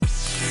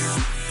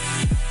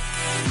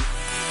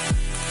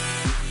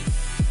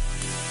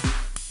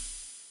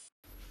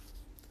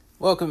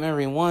Welcome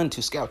everyone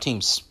to Scout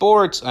Team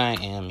Sports. I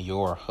am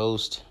your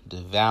host,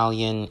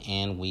 DeValian,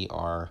 and we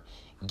are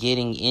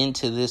getting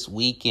into this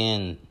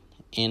weekend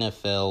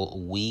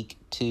NFL Week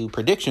 2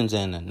 predictions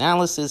and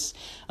analysis.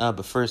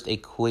 But first, a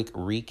quick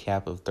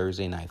recap of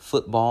Thursday Night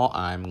Football.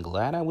 I'm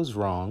glad I was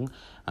wrong.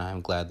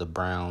 I'm glad the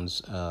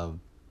Browns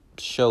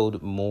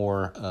showed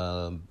more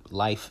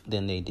life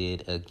than they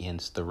did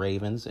against the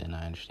Ravens, and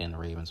I understand the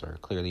Ravens are a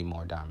clearly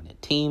more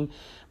dominant team,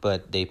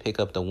 but they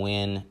pick up the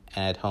win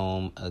at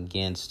home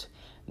against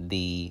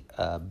the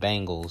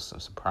Bengals. I'm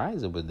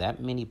surprised there were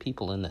that many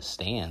people in the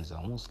stands,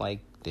 almost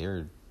like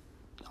they're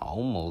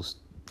almost,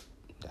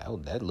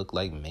 that looked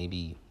like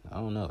maybe, I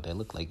don't know, that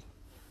looked like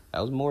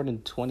that was more than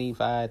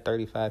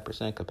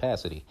 35%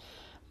 capacity,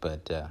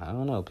 but I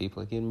don't know,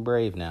 people are getting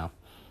brave now.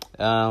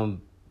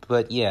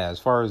 But yeah, as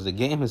far as the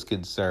game is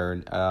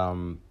concerned,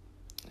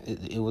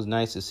 it was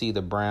nice to see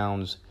the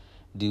Browns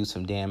do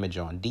some damage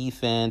on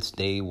defense.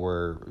 They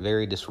were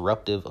very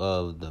disruptive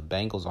of the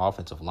Bengals'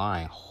 offensive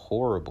line,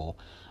 horrible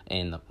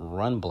in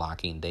run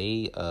blocking.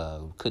 They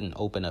couldn't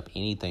open up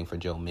anything for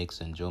Joe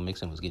Mixon. Joe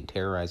Mixon was getting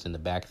terrorized in the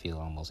backfield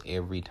almost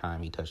every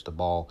time he touched the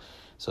ball.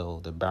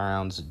 So the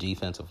Browns'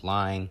 defensive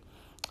line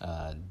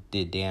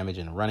did damage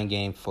in the running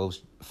game,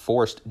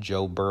 forced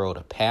Joe Burrow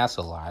to pass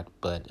a lot,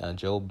 but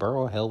Joe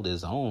Burrow held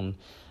his own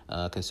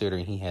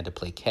considering he had to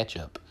play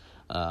catch-up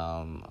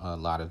a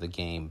lot of the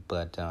game.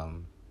 But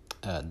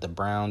the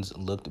Browns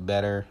looked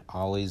better.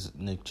 Always,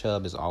 Nick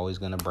Chubb is always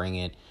going to bring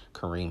it.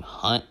 Kareem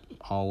Hunt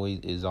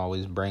is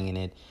always bringing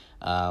it.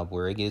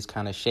 Where it gets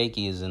kind of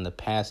shaky is in the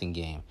passing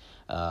game.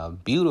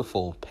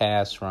 Beautiful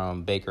pass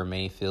from Baker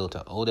Mayfield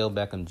to Odell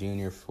Beckham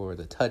Jr. for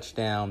the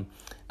touchdown.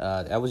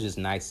 That was just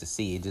nice to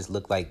see. It just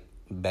looked like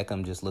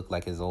Beckham just looked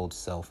like his old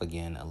self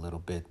again a little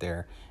bit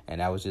there. And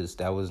that was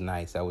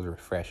nice. That was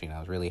refreshing. I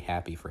was really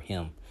happy for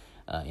him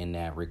in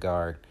that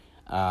regard.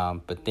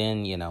 But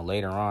then,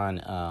 later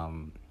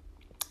on,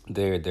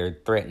 they're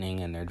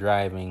threatening and they're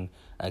driving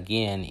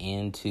again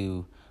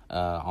into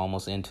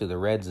almost into the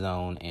red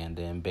zone, and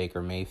then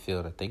Baker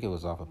Mayfield, I think it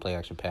was off a play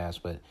action pass,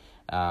 but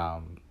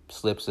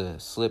slips the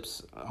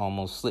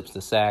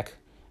sack,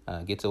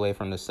 gets away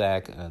from the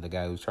sack, the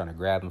guy who's trying to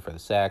grab him for the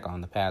sack on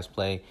the pass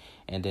play,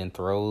 and then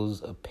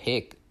throws a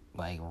pick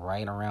like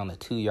right around the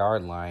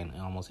 2-yard line,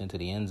 almost into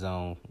the end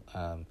zone.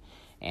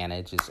 And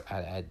it just,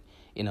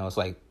 it's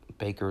like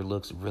Baker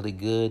looks really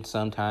good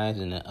sometimes,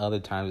 and then other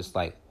times it's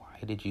like, why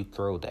did you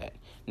throw that?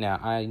 Now,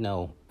 I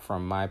know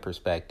from my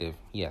perspective,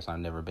 yes, I've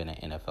never been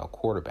an NFL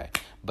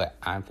quarterback, but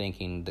I'm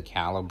thinking the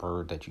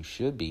caliber that you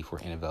should be for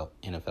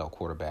NFL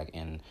quarterback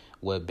and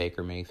what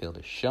Baker Mayfield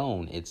has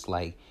shown, it's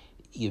like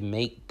you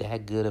make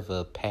that good of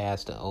a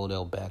pass to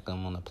Odell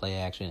Beckham on the play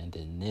action, and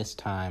then this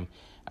time,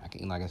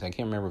 like I said, I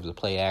can't remember if it was a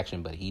play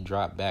action, but he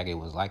dropped back. It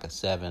was like a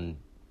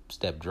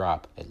 7-step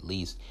drop at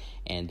least,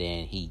 and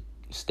then he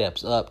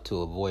steps up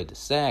to avoid the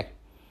sack,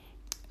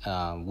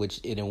 which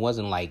it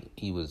wasn't like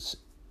he was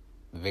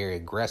very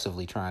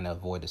aggressively trying to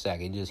avoid the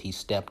sack. He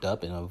stepped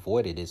up and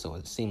avoided it, so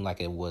it seemed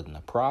like it wasn't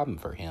a problem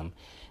for him.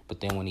 But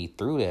then when he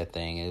threw that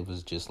thing, it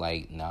was just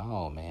like,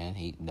 no, man,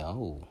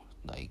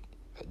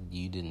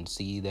 you didn't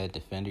see that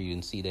defender, you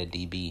didn't see that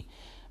DB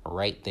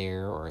right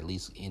there, or at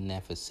least in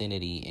that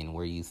vicinity, and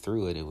where you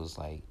threw it, it was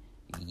like,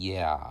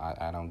 yeah,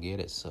 I don't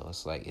get it. So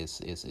it's like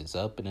it's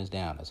up and it's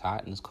down, it's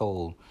hot and it's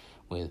cold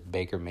with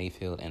Baker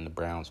Mayfield and the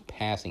Browns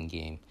passing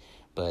game.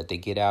 But they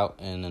get out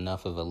in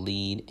enough of a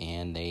lead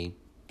and they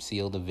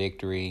seal the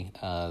victory.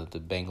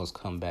 The Bengals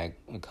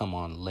come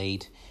on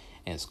late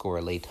and score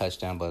a late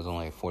touchdown, but there's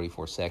only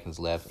 44 seconds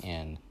left,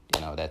 and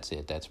that's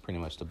it. That's pretty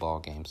much the ball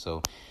game.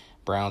 So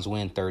Browns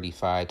win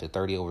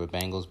 35-30 over the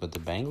Bengals, but the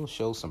Bengals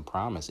show some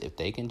promise. If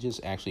they can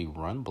just actually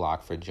run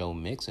block for Joe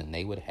Mixon,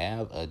 they would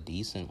have a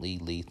decently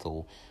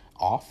lethal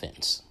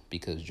offense,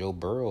 because Joe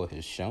Burrow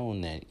has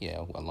shown that,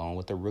 along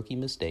with the rookie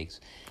mistakes,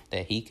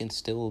 that he can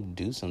still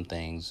do some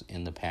things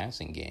in the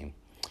passing game.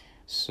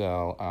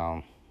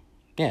 So,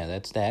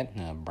 that's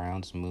that.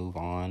 Browns move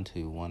on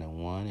to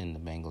 1-1, and the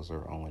Bengals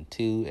are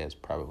 0-2, as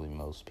probably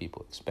most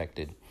people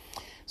expected.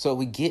 So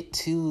we get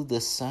to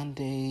the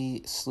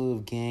Sunday slew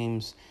of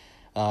games.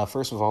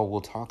 First of all,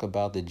 we'll talk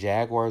about the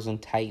Jaguars and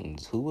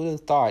Titans. Who would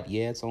have thought,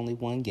 it's only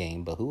one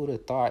game, but who would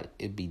have thought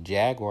it'd be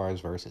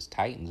Jaguars versus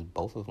Titans,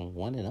 both of them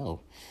 1-0.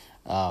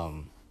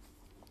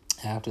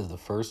 After the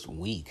first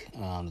week,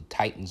 the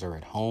Titans are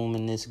at home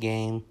in this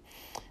game.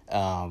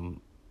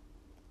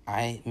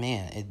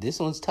 This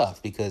one's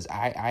tough because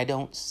I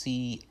don't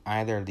see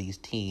either of these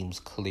teams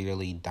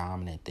clearly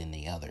dominant than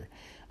the other.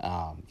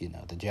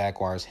 The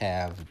Jaguars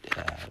have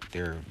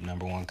their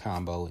number one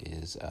combo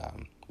is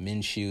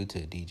Minshew to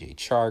DJ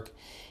Chark,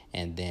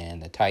 and then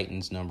the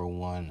Titans' number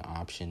one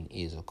option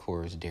is, of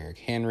course, Derrick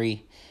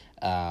Henry.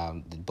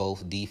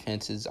 Both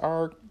defenses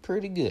are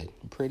pretty good.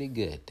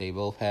 They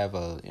both have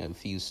a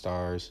few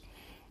stars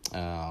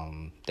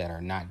that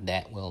are not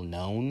that well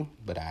known,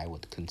 but I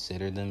would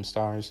consider them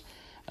stars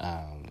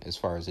as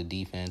far as the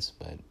defense.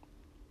 But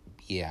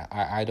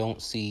I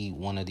don't see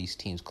one of these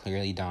teams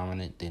clearly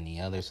dominant than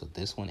the other. So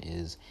this one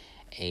is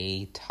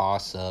a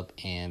toss-up,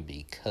 and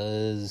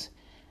because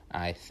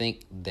I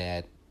think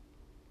that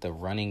the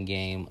running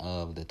game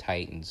of the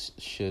Titans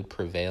should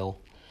prevail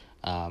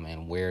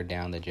and wear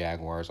down the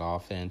Jaguars'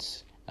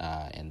 offense.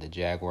 And the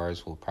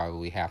Jaguars will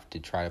probably have to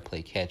try to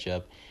play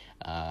catch-up.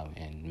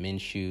 And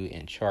Minshew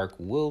and Chark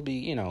will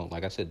be,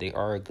 like I said, they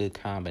are a good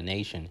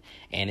combination.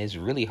 And it's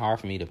really hard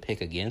for me to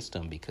pick against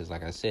them because,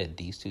 like I said,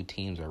 these two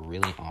teams are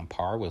really on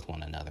par with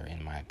one another,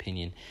 in my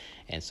opinion.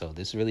 And so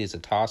this really is a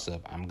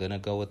toss-up. I'm going to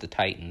go with the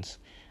Titans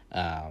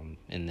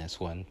in this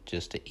one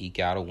just to eke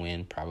out a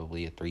win,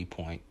 probably a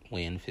 3-point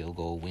win, field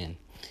goal win.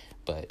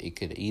 But it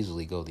could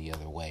easily go the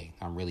other way.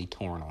 I'm really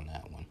torn on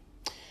that one.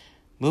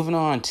 Moving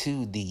on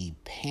to the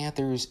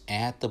Panthers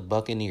at the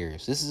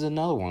Buccaneers. This is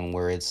another one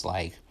where it's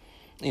like,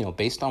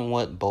 based on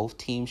what both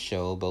teams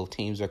show, both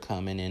teams are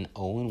coming in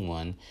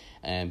 0-1.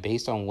 And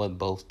based on what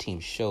both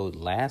teams showed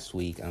last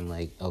week, I'm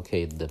like,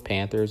 okay, the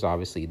Panthers,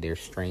 obviously their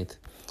strength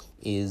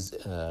is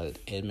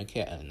Ed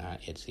McCaffrey.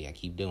 Not Ed, see, I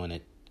keep doing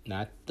it.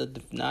 Not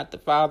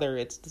the father,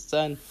 it's the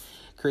son,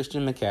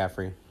 Christian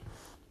McCaffrey.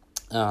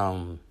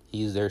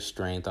 He's their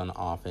strength on the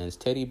offense.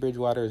 Teddy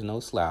Bridgewater is no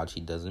slouch.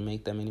 He doesn't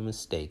make that many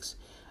mistakes.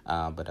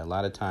 But a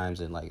lot of times,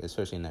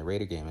 especially in that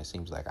Raider game, it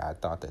seems like I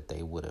thought that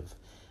they would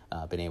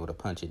have been able to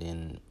punch it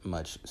in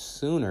much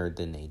sooner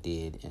than they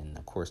did. And,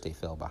 of course, they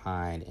fell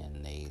behind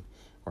and they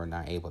were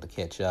not able to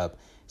catch up.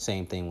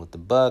 Same thing with the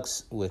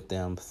Bucs, with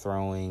them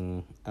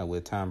throwing,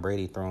 with Tom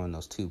Brady throwing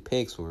those 2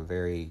 picks were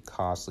very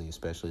costly,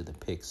 especially the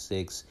pick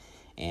 6.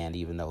 And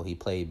even though he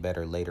played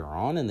better later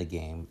on in the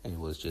game, it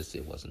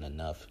wasn't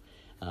enough.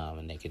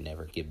 And they could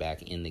never get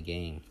back in the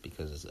game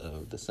because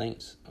of the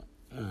Saints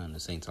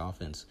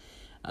offense.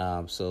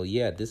 So,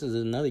 this is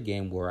another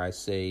game where I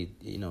say,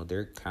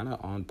 they're kind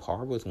of on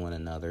par with one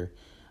another.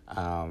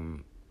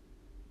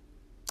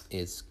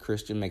 It's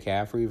Christian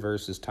McCaffrey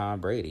versus Tom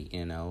Brady.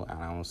 I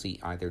don't see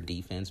either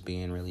defense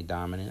being really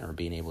dominant or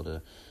being able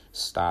to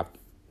stop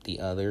the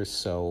other.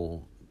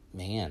 So,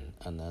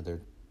 another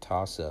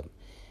toss-up.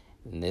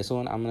 In this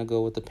one, I'm going to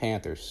go with the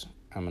Panthers.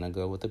 I'm going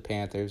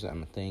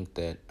to think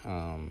that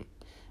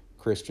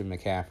Christian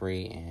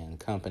McCaffrey and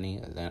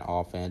company, that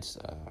offense,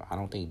 I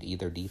don't think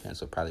either defense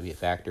will probably be a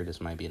factor.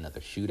 This might be another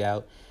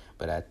shootout,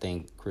 but I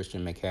think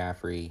Christian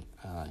McCaffrey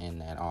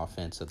and that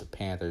offense of the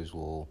Panthers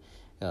will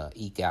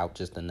eke out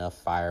just enough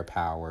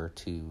firepower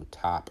to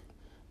top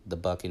the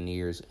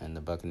Buccaneers, and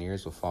the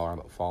Buccaneers will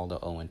fall to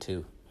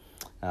 0-2.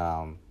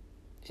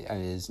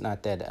 It's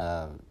not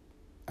that,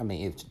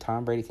 if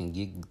Tom Brady can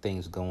get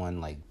things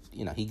going,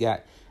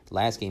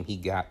 last game he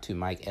got to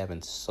Mike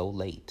Evans so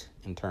late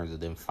in terms of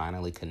them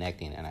finally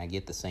connecting, and I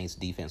get the Saints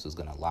defense was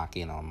going to lock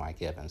in on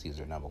Mike Evans. He's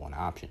their number one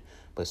option,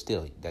 but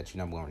still, that's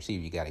your number one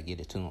receiver. You got to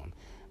get it to him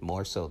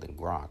more so than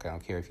Gronk. I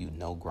don't care if you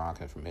know Gronk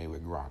and are familiar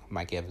with Gronk.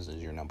 Mike Evans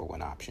is your number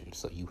one option,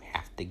 so you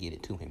have to get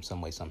it to him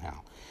some way,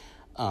 somehow.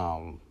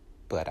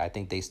 But I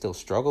think they still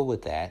struggle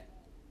with that,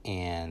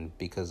 and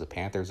because the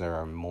Panthers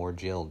are a more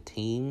gelled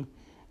team,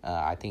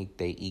 I think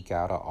they eke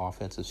out an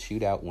offensive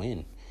shootout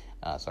win.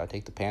 So I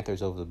take the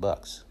Panthers over the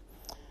Bucs.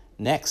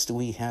 Next,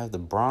 we have the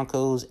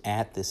Broncos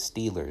at the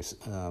Steelers.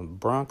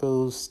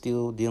 Broncos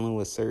still dealing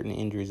with certain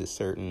injuries at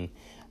certain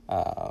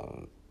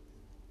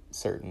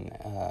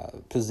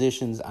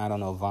positions. I don't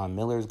know if Von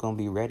Miller is going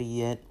to be ready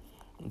yet.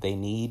 They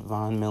need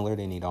Von Miller.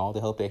 They need all the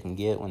help they can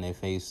get when they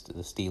face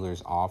the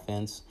Steelers'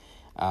 offense.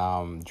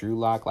 Drew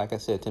Lock, like I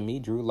said, to me,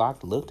 Drew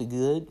Lock looked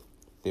good.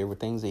 There were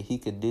things that he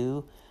could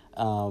do.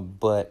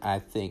 But I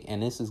think,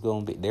 and this is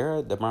going to be,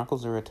 the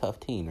Broncos are a tough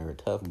team. They're a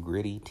tough,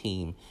 gritty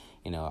team.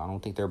 I don't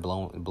think they're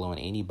blowing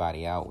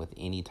anybody out with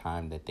any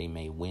time that they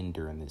may win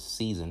during this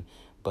season,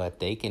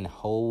 but they can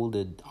hold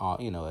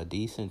a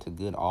decent to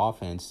good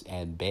offense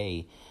at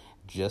bay,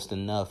 just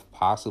enough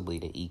possibly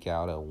to eke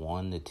out a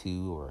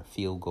 1-2 or a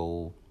field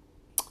goal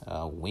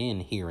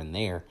win here and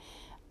there.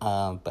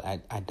 But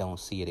I don't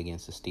see it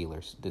against the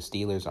Steelers. The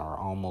Steelers are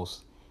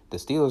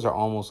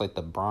almost like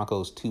the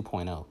Broncos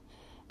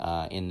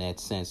 2.0 in that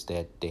sense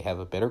that they have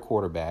a better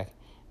quarterback.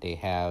 They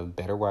have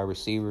better wide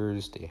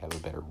receivers. They have a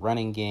better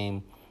running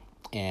game.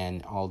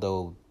 And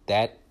although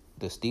the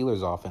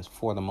Steelers offense,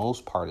 for the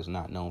most part, is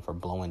not known for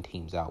blowing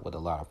teams out with a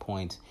lot of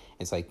points,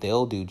 it's like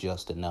they'll do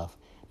just enough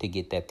to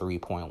get that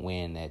 3-point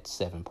win, that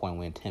 7-point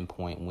win,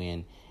 10-point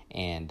win.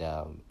 And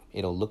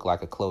it'll look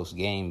like a close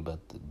game,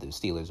 but the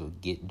Steelers will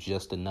get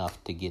just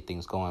enough to get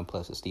things going.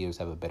 Plus, the Steelers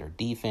have a better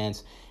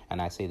defense.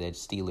 And I say that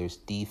Steelers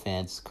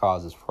defense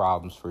causes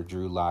problems for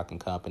Drew Lock and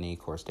company. Of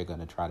course, they're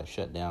going to try to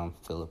shut down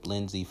Philip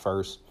Lindsay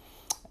first.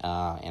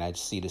 And I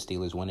just see the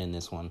Steelers winning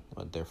this one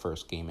with their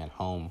first game at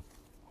home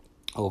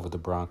over the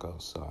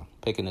Broncos. So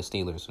picking the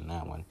Steelers in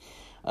that one.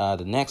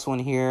 The next one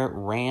here,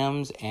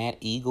 Rams at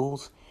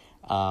Eagles.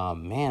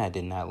 I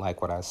did not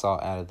like what I saw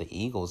out of the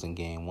Eagles in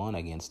game 1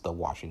 against the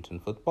Washington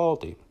football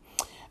team.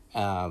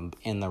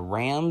 And the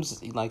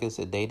Rams, like I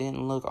said, they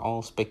didn't look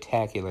all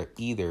spectacular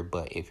either.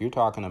 But if you're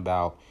talking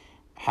about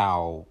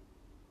how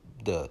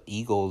the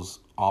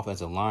Eagles'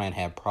 offensive line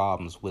had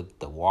problems with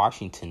the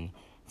Washington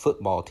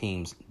football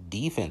team's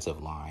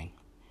defensive line,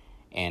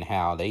 and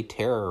how they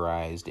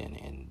terrorized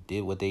and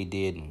did what they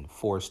did and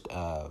forced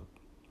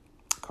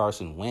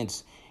Carson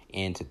Wentz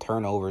into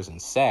turnovers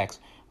and sacks,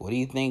 what do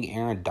you think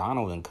Aaron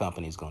Donald and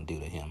company is going to do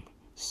to him?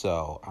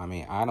 So, I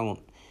mean, I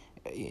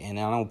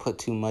don't put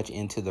too much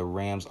into the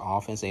Rams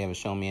offense. They haven't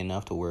shown me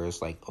enough to where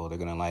it's like, oh, they're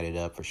going to light it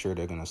up. For sure,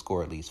 they're going to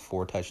score at least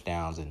 4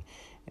 touchdowns and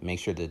make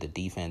sure that the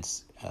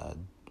defense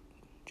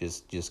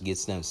just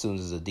gets them. As soon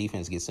as the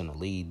defense gets in the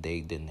lead,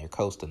 they're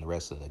coasting the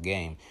rest of the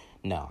game.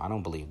 No, I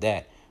don't believe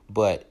that.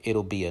 But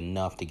it'll be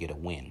enough to get a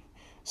win.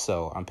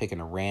 So I'm picking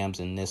the Rams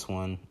in this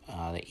one.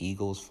 The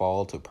Eagles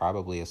fall to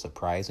probably a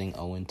surprising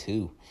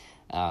 0-2.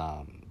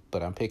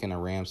 But I'm picking the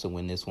Rams to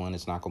win this one.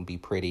 It's not going to be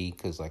pretty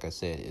because, like I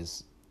said,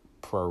 it's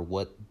for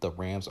what the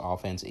Rams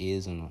offense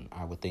is, and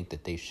I would think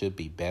that they should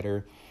be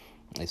better.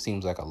 It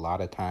seems like a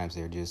lot of times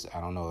they're just, I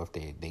don't know if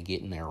they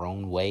get in their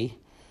own way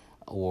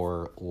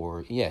or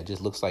it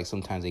just looks like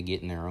sometimes they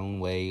get in their own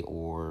way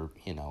or,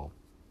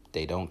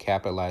 they don't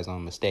capitalize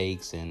on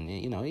mistakes. And,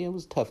 it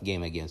was a tough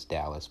game against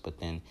Dallas, but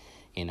then,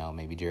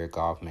 maybe Jared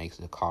Goff makes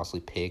a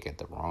costly pick at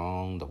the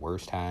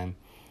worst time.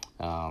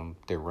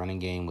 Their running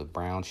game with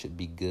Brown should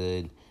be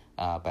good.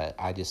 But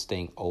I just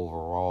think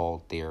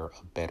overall they're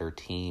a better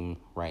team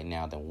right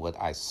now than what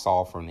I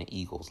saw from the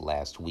Eagles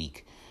last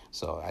week.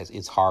 So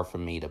it's hard for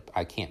me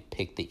I can't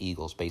pick the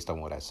Eagles based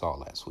on what I saw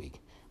last week.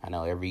 I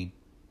know every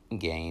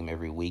game,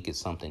 every week is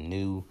something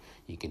new.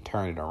 You can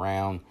turn it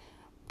around,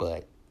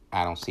 but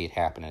I don't see it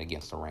happening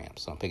against the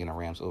Rams. So I'm picking the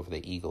Rams over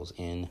the Eagles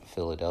in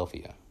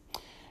Philadelphia.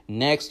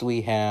 Next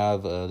we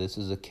have, this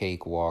is a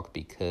cakewalk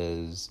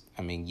because,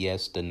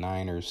 yes, the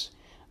Niners,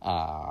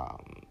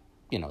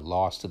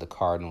 lost to the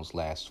Cardinals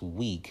last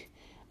week,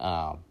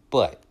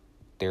 but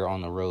they're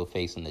on the road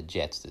facing the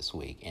Jets this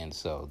week, and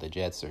so the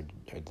Jets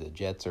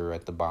are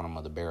at the bottom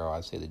of the barrel.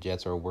 I say the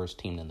Jets are a worse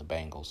team than the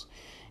Bengals,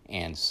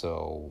 and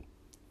so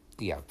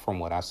from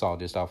what I saw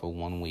just off of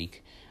 1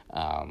 week,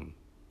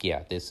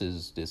 this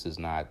is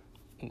not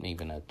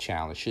even a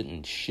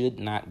challenge. Should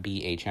not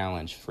be a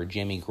challenge for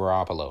Jimmy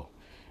Garoppolo.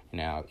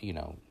 Now,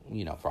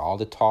 for all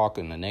the talk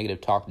and the negative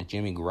talk that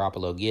Jimmy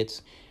Garoppolo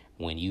gets,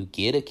 when you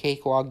get a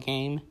cakewalk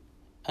game,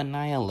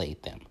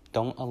 annihilate them.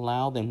 Don't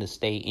allow them to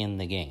stay in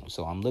the game.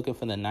 So I'm looking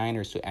for the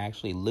Niners to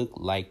actually look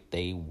like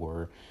they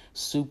were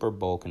Super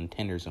Bowl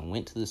contenders and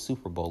went to the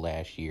Super Bowl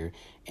last year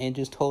and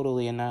just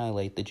totally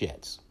annihilate the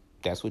Jets.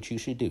 That's what you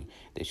should do.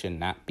 This should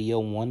not be a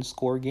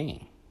 1-score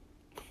game.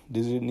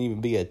 This shouldn't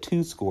even be a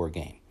 2-score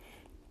game.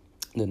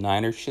 The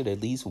Niners should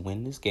at least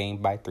win this game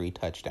by 3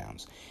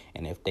 touchdowns.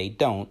 And if they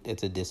don't,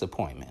 it's a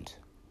disappointment.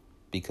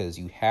 Because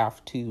you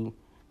have to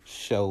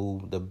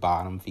show the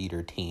bottom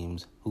feeder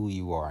teams who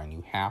you are. And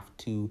you have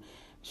to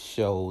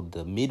show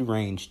the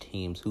mid-range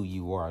teams who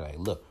you are. Like,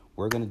 look,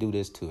 we're going to do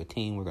this to a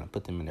team. We're going to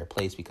put them in their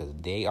place because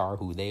they are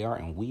who they are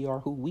and we are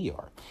who we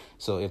are.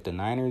 So if the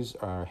Niners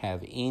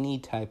have any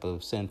type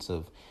of sense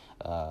of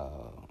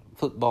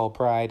football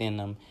pride in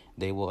them,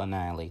 they will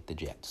annihilate the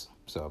Jets.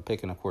 So I'm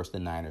picking, of course, the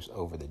Niners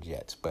over the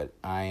Jets. But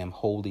I am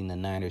holding the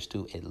Niners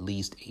to at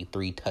least a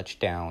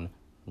 3-touchdown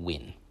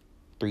win.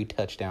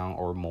 3-touchdown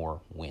or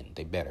more win.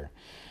 They better.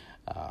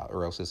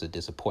 Or else it's a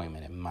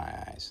disappointment in my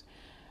eyes.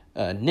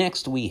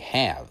 Next, we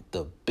have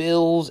the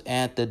Bills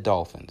at the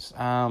Dolphins.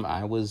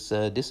 I was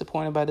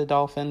disappointed by the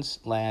Dolphins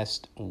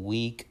last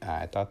week.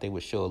 I thought they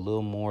would show a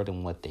little more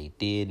than what they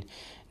did.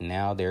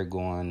 Now they're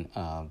going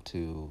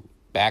to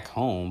back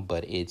home,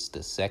 but it's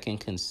the second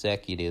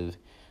consecutive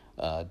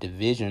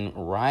division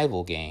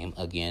rival game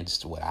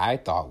against what I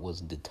thought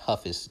was the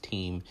toughest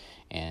team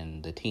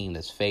and the team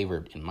that's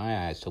favored in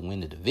my eyes to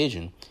win the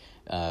division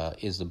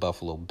is the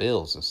Buffalo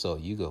Bills. And so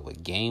you go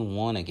with game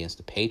 1 against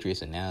the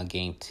Patriots and now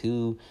game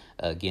 2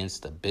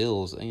 against the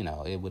Bills.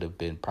 It would have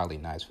been probably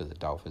nice for the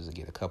Dolphins to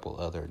get a couple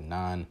other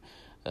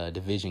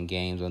non-division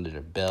games under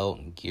their belt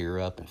and gear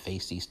up and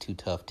face these 2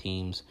 tough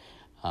teams.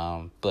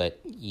 But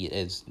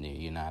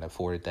you're not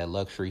afforded that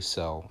luxury,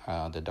 so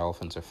the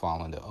Dolphins are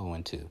falling to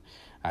 0-2.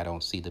 I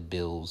don't see the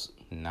Bills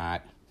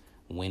not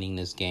winning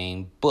this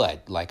game.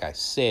 But like I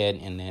said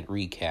in that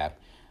recap,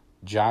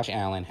 Josh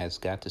Allen has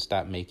got to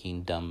stop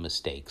making dumb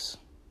mistakes.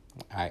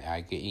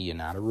 I get you're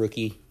not a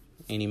rookie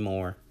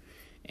anymore,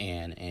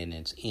 and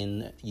it's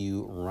in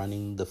you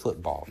running the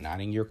football,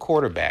 not in your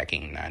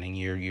quarterbacking, not in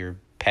your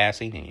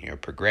passing and your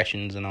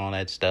progressions and all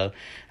that stuff.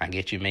 I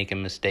get you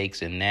making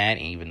mistakes in that,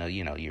 even though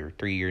you're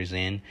 3 years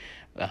in,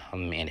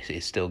 and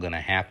it's still going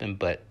to happen,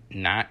 but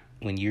not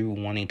when you're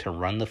wanting to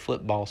run the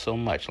football so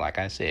much. Like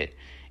I said,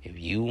 if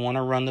you want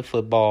to run the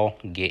football,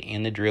 get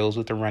in the drills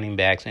with the running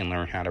backs and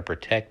learn how to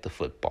protect the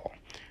football.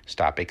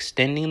 Stop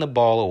extending the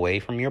ball away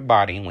from your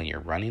body when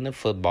you're running the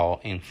football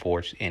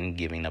and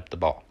giving up the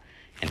ball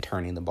and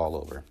turning the ball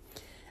over.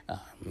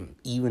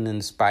 Even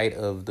in spite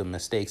of the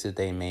mistakes that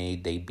they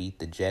made, they beat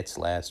the Jets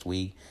last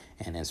week.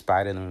 And in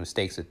spite of the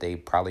mistakes that they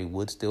probably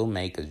would still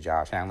make, because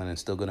Josh Allen is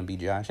still going to be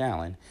Josh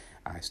Allen,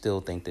 I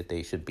still think that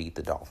they should beat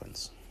the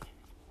Dolphins.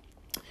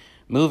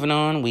 Moving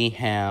on, we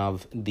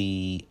have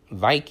the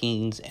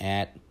Vikings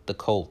at the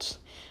Colts.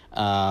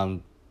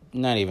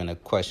 not even a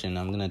question.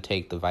 I'm going to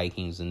take the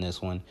Vikings in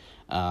this one.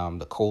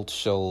 The Colts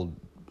showed,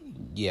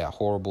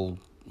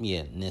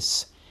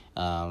 horribleness.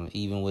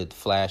 Even with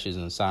flashes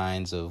and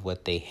signs of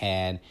what they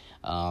had,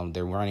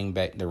 their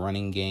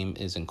running game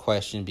is in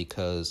question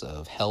because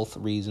of health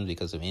reasons,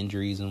 because of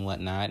injuries and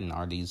whatnot. And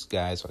are these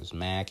guys, or is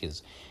Mac,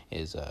 is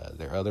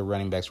their other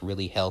running backs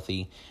really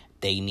healthy?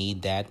 They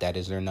need that. That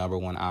is their number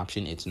one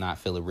option. It's not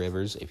Phillip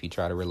Rivers. If you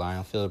try to rely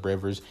on Phillip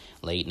Rivers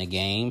late in the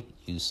game,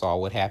 you saw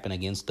what happened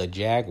against the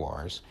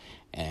Jaguars.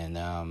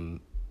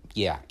 And,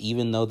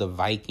 even though the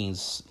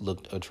Vikings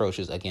looked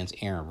atrocious against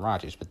Aaron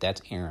Rodgers, but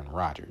that's Aaron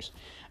Rodgers.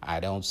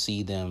 I don't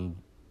see them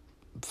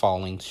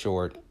falling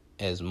short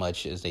as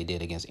much as they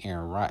did against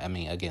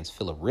against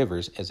Phillip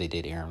Rivers as they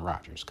did Aaron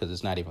Rodgers, because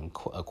it's not even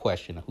a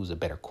question of who's a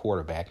better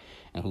quarterback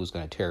and who's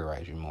going to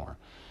terrorize you more.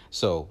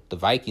 So the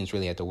Vikings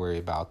really have to worry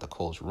about the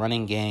Colts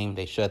running game.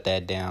 They shut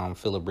that down.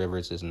 Phillip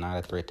Rivers is not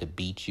a threat to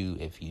beat you.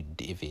 If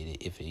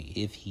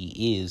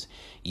he is,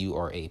 you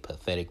are a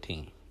pathetic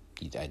team.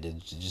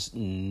 There's just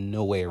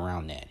no way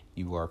around that.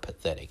 You are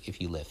pathetic if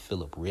you let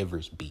Phillip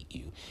Rivers beat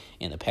you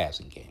in a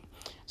passing game.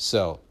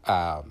 So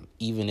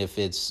even if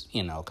it's,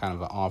 kind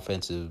of an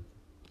offensive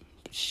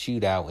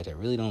shootout, which I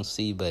really don't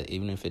see, but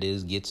even if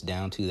it gets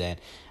down to that,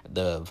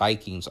 the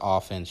Vikings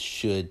offense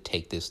should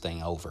take this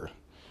thing over.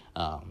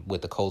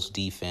 With the Colts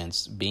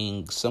defense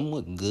being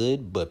somewhat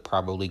good, but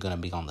probably going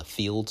to be on the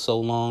field so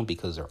long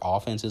because their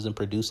offense isn't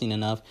producing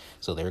enough,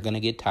 so they're going to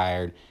get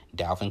tired.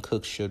 Dalvin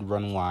Cook should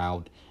run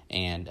wild,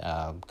 and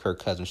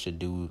Kirk Cousins should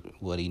do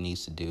what he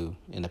needs to do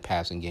in the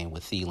passing game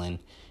with Thielen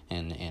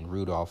and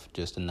Rudolph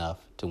just enough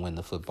to win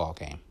the football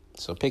game.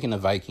 So picking the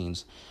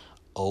Vikings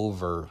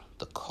over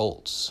the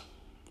Colts.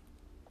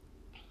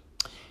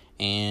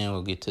 And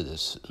we'll get to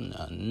this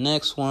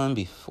next one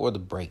before the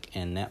break,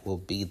 and that will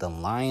be the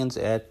Lions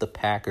at the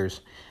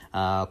Packers.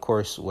 Of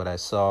course, what I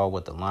saw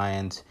with the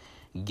Lions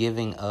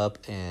giving up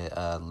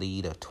a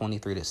lead of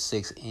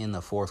 23-6 in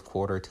the fourth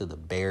quarter to the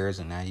Bears,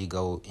 and now you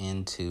go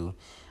into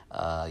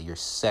your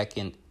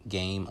second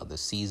game of the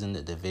season,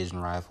 the division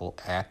rival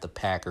at the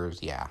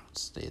Packers. Yeah,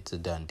 it's a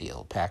done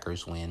deal.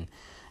 Packers win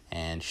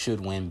and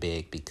should win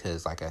big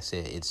because, like I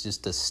said, it's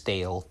just a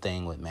stale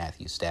thing with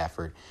Matthew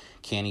Stafford.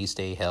 Can he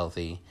stay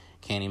healthy?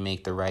 Can he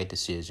make the right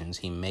decisions?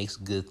 He makes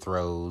good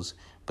throws,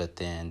 but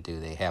then do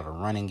they have a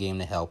running game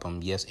to help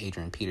him? Yes,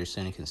 Adrian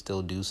Peterson can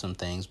still do some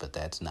things, but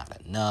that's not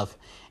enough.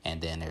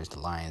 And then there's the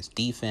Lions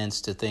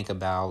defense to think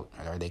about.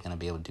 Are they going to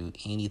be able to do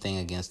anything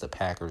against the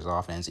Packers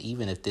offense,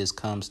 even if this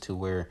comes to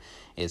where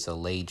it's a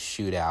late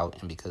shootout,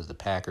 and because the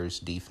Packers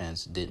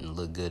defense didn't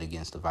look good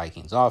against the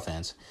Vikings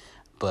offense?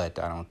 But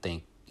I don't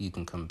think you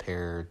can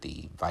compare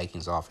the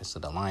Vikings offense to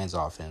the Lions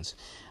offense.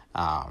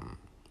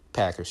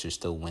 Packers should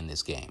still win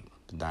this game.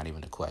 Not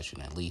even a question.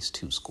 At least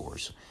 2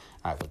 scores,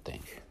 I would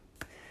think.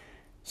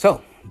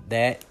 So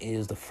that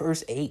is the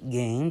first 8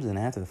 games. And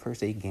after the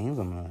first 8 games,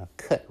 I'm going to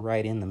cut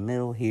right in the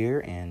middle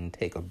here and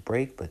take a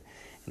break. But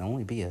it'll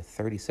only be a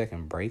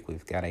 30-second break.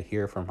 We've got to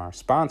hear from our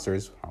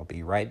sponsors. I'll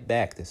be right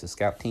back. This is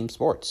Scout Team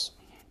Sports.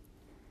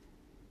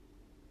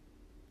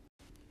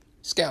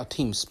 Scout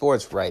Team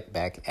Sports right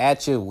back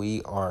at you.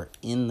 We are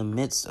in the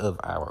midst of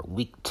our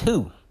Week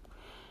 2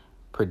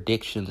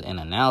 predictions and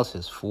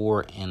analysis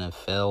for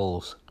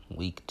NFL's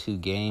Week 2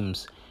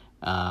 games.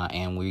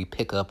 And we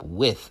pick up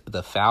with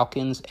the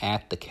Falcons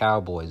at the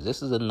Cowboys.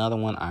 This is another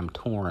one I'm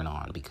torn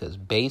on because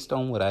based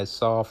on what I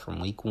saw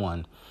from Week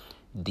 1,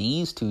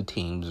 these two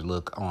teams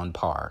look on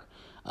par.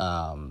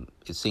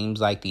 It seems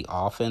like the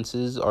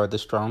offenses are the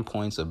strong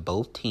points of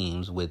both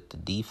teams, with the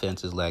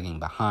defenses lagging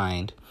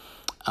behind.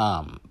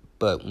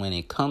 But when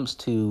it comes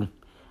to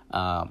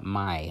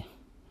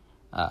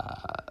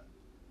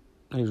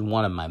here's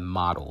one of my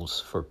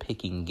models for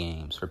picking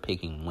games, for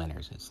picking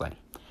winners. It's like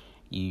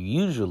you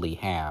usually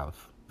have,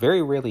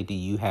 very rarely do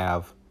you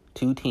have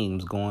 2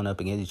 teams going up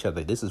against each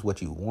other. This is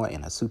what you want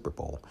in a Super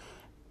Bowl.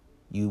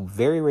 You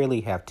very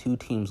rarely have 2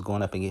 teams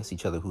going up against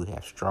each other who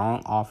have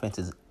strong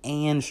offenses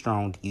and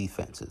strong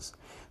defenses.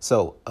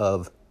 So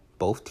of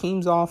both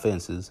teams'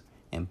 offenses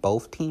and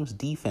both teams'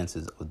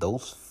 defenses, of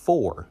those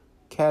 4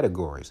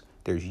 categories,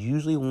 there's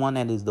usually one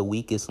that is the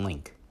weakest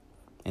link.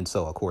 And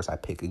so, of course, I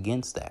pick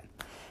against that.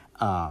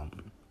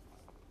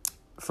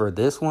 For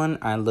this one,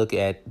 I look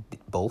at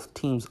both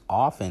teams'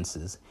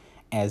 offenses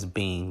as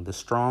being the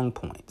strong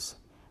points.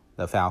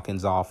 The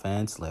Falcons'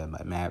 offense, led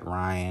by Matt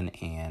Ryan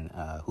and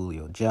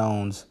Julio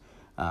Jones,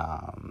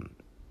 and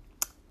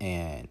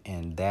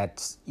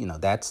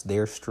that's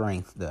their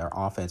strength. Their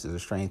offense is a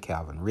strength.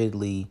 Calvin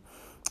Ridley,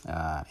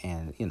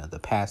 and the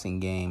passing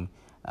game,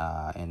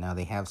 and now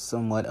they have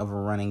somewhat of a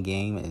running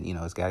game. And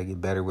it's got to get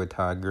better with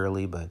Todd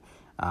Gurley, but.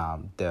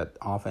 That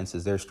offense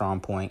is their strong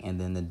point, and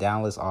then the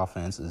Dallas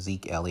offense,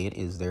 Zeke Elliott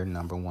is their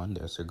number one.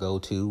 There's their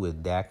go-to,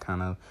 with Dak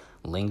kind of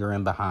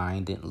lingering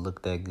behind. Didn't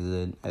look that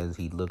good as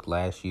he looked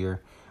last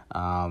year.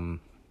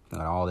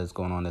 All that's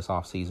going on this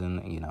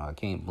offseason, I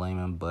can't blame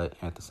him, but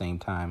at the same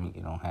time,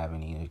 you don't have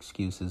any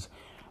excuses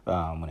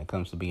when it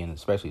comes to being,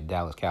 especially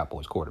Dallas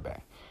Cowboys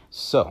quarterback.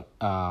 So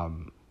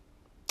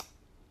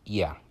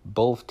yeah,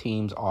 both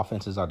teams'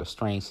 offenses are the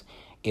strengths.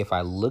 If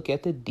I look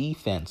at the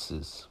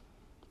defenses,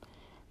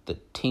 the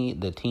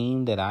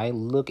team that I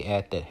look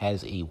at that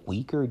has a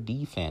weaker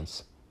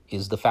defense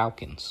is the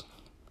Falcons.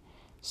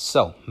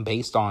 So,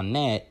 based on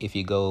that, if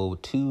you go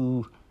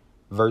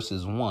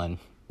 2-1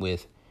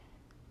 with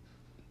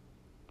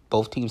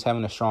both teams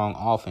having a strong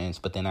offense,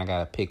 but then I got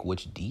to pick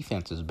which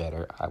defense is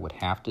better, I would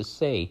have to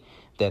say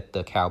that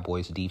the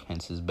Cowboys'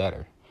 defense is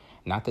better.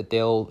 Not that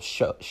they'll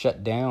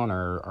shut down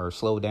or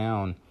slow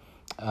down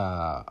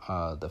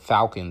the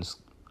Falcons'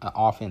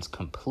 offense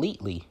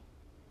completely,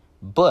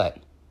 but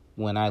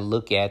when I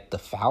look at the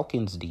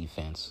Falcons'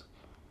 defense,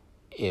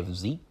 if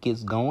Zeke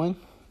gets going,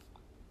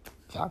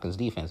 Falcons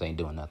defense ain't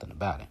doing nothing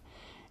about it.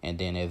 And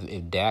then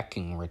if Dak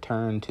can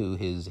return to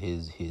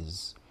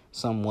his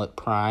somewhat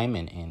prime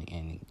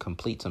and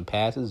complete some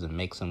passes and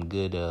make some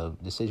good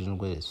decisions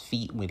with his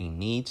feet when he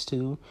needs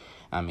to.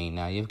 I mean,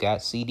 now you've got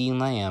CeeDee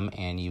Lamb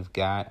and you've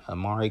got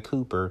Amari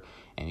Cooper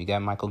and you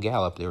got Michael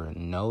Gallup. There are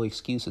no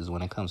excuses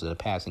when it comes to the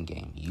passing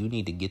game. You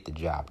need to get the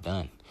job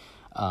done.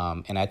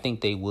 And I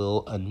think they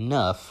will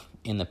enough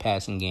in the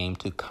passing game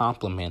to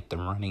complement the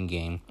running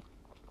game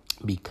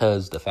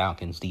because the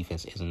Falcons'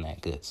 defense isn't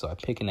that good. So I'm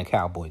picking the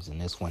Cowboys in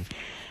this one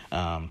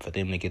for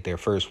them to get their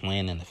first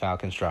win, and the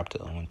Falcons drop to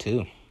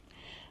 0-2.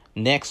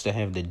 Next, I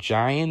have the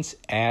Giants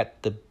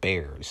at the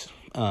Bears.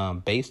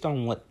 Based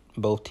on what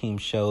both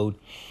teams showed,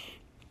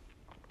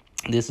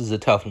 this is a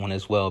tough one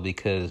as well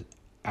because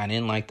I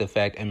didn't like the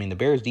fact, the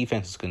Bears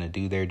defense is going to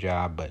do their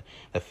job, but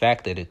the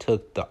fact that it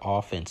took the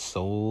offense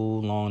so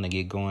long to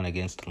get going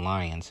against the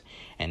Lions,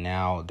 and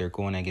now they're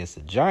going against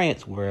the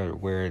Giants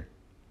where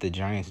the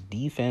Giants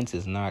defense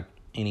is not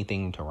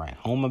anything to write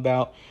home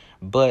about,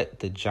 but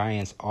the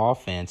Giants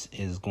offense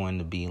is going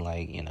to be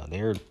like,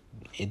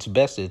 it's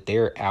best that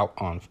they're out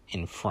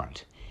in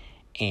front.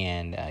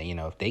 And,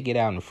 if they get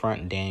out in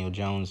front and Daniel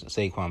Jones and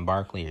Saquon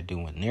Barkley are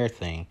doing their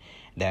thing,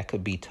 that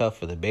could be tough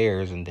for the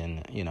Bears. And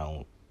then,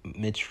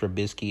 Mitch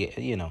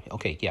Trubisky,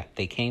 okay, yeah,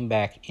 they came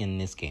back in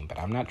this game, but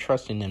I'm not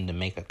trusting them to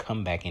make a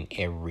comeback in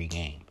every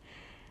game.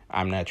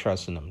 I'm not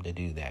trusting them to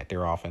do that.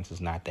 Their offense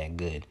is not that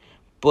good.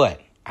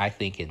 But I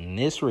think in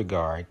this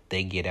regard,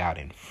 they get out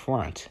in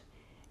front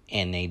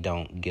and they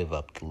don't give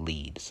up the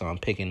lead. So I'm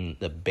picking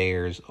the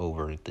Bears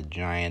over the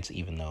Giants,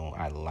 even though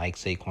I like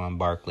Saquon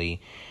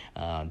Barkley.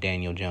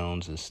 Daniel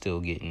Jones is still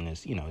getting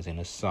his, is in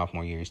his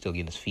sophomore year. He's still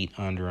getting his feet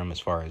under him as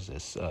far as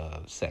this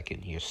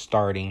second year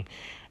starting.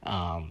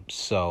 Yeah,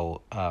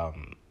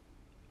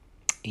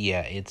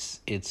 it's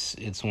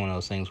one of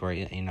those things where,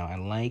 I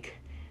like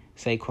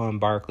Saquon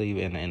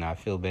Barkley and I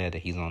feel bad that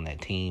he's on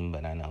that team,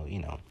 but I know,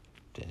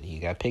 that he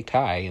got picked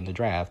high in the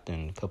draft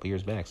and a couple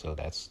years back, so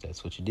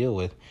that's what you deal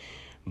with.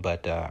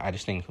 But I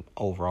just think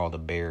overall the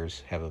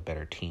Bears have a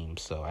better team,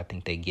 so I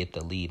think they get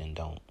the lead and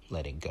don't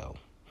let it go.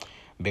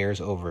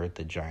 Bears over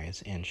the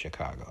Giants in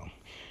Chicago.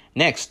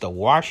 Next, the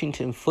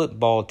Washington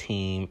football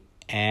team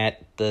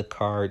at the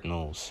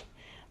Cardinals.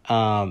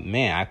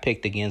 I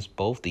picked against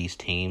both these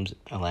teams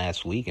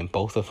last week, and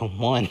both of them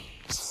won.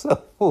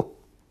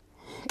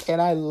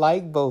 And I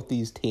like both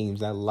these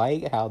teams. I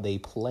like how they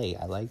play.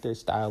 I like their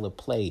style of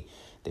play.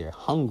 They're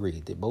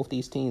hungry. Both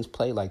these teams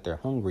play like they're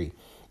hungry.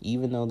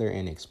 Even though they're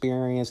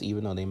inexperienced,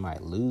 even though they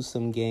might lose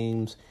some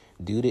games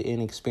due to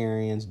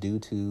inexperience, due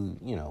to,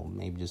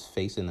 maybe just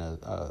facing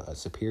a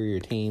superior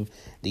team,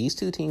 these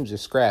two teams are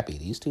scrappy.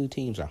 These two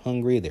teams are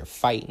hungry. They're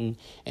fighting.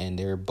 And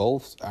they're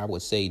both, I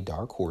would say,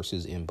 dark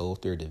horses in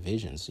both their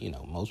divisions.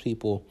 Most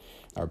people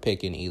are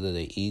picking either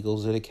the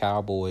Eagles or the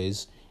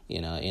Cowboys,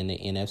 in the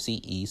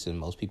NFC East, and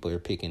most people are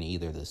picking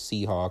either the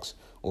Seahawks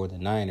or the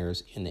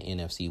Niners in the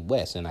NFC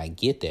West, and I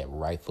get that,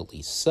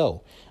 rightfully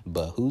so.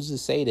 But who's to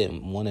say that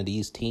one of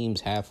these teams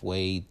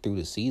halfway through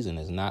the season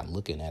is not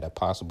looking at a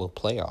possible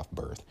playoff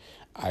berth?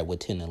 I would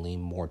tend to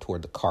lean more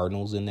toward the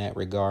Cardinals in that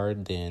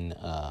regard than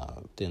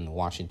the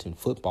Washington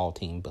football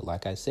team. But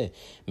like I said,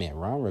 man,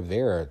 Ron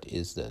Rivera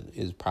is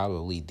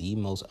probably the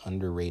most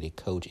underrated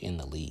coach in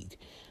the league.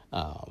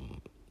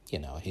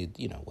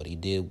 What he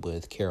did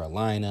with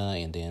Carolina,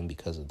 and then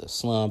because of the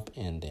slump,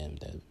 and then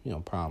the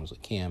problems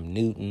with Cam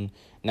Newton,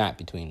 not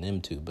between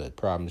them two, but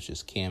problems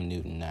just Cam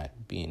Newton not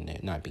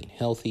being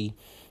healthy,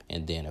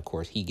 and then of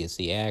course he gets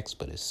the axe.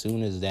 But as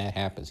soon as that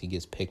happens, he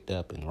gets picked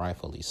up, and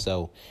rightfully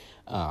so.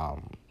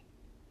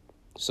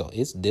 So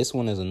this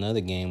one is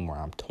another game where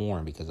I'm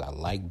torn because I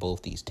like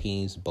both these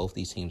teams. Both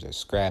these teams are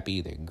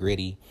scrappy, they're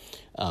gritty.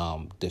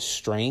 The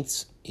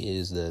strengths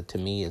to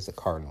me is the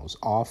Cardinals'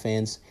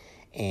 offense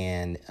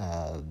and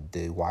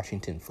the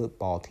Washington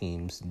football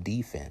team's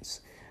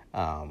defense.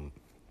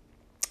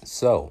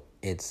 So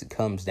it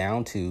comes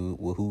down to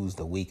who's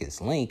the weakest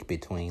link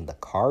between the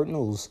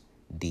Cardinals'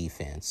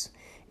 defense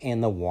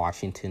and the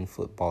Washington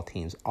football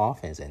team's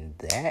offense, and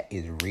that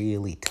is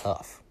really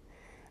tough.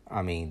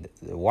 The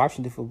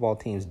Washington football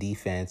team's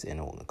defense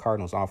and the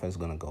Cardinals' offense is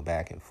going to go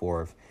back and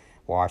forth.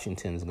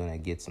 Washington's going to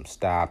get some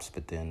stops,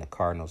 but then the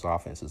Cardinals'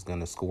 offense is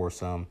going to score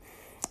some.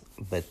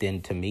 But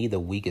then, to me, the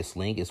weakest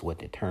link is what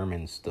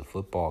determines the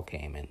football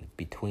game. And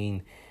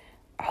between,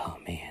 oh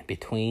man,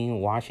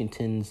 between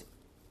Washington's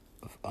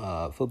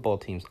football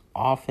team's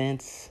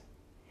offense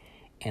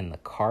and the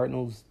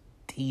Cardinals'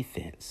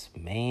 defense,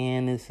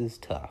 man, this is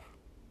tough.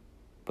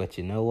 But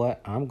you know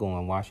what? I'm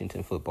going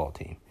Washington football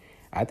team.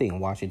 I think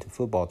Washington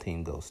football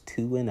team goes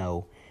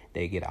 2-0.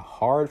 They get a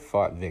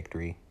hard-fought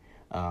victory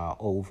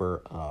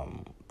over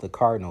the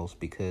Cardinals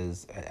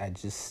because I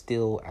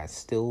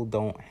still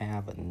don't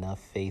have enough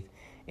faith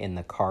in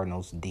the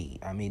Cardinals D.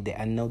 I mean,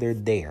 I know they're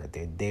there.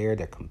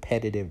 They're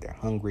competitive. They're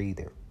hungry.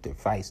 They're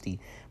feisty.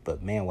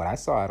 But man, what I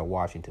saw out of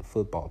Washington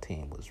football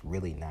team was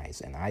really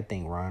nice, and I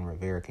think Ron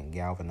Rivera can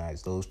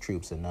galvanize those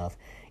troops enough,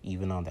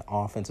 even on the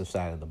offensive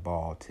side of the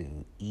ball,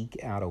 to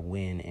eke out a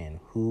win. And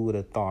who would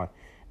have thought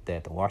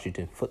that the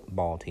Washington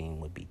football team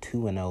would be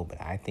 2-0,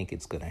 but I think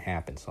it's going to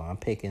happen. So I'm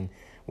picking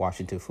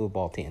Washington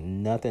football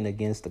team. Nothing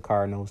against the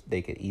Cardinals.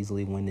 They could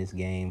easily win this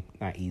game.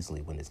 Not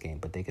easily win this game,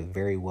 but they could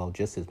very well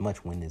just as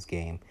much win this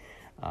game.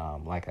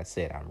 Like I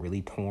said, I'm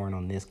really torn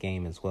on this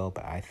game as well,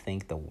 but I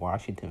think the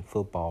Washington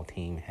football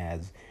team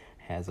has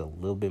a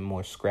little bit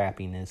more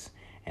scrappiness,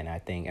 and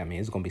I mean,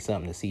 it's going to be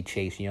something to see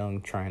Chase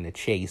Young trying to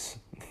chase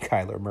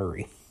Kyler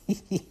Murray,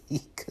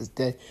 because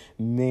that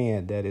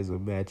is a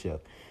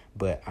matchup.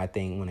 But I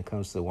think when it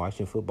comes to the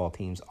Washington football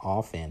team's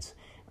offense,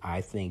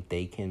 I think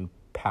they can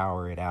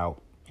power it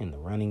out in the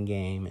running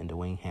game, and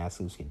Dwayne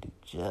Haskins can do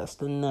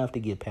just enough to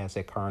get past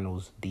that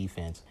Cardinals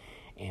defense.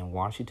 And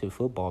Washington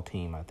football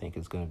team, I think,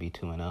 is going to be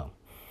 2-0.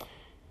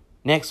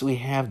 Next, we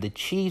have the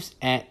Chiefs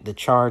at the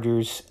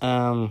Chargers.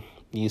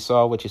 You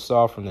saw what you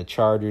saw from the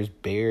Chargers,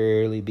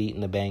 barely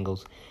beating the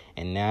Bengals.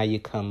 And now you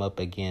come up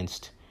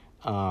against,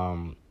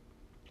 the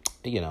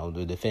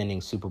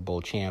defending Super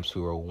Bowl champs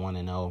who are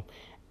 1-0.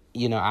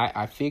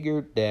 I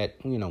figured that,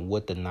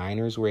 what the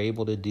Niners were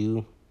able to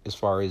do as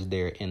far as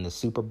they're in the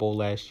Super Bowl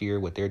last year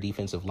with their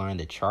defensive line,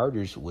 the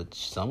Chargers would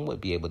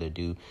somewhat be able to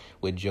do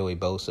with Joey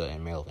Bosa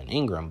and Melvin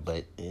Ingram,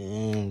 but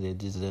it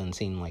just doesn't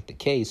seem like the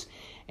case.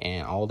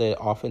 And all that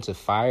offensive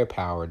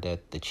firepower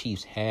that the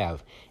Chiefs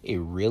have, it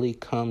really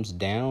comes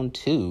down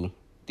to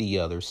the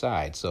other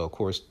side. So, of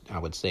course, I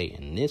would say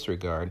in this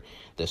regard,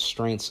 the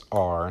strengths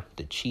are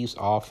the Chiefs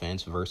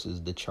offense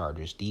versus the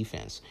Chargers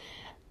defense.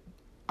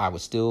 I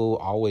would still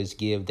always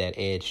give that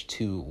edge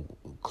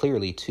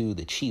clearly to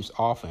the Chiefs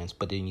offense,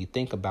 but then you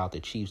think about the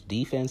Chiefs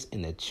defense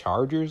and the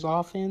Chargers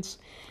offense,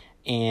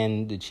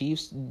 and the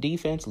Chiefs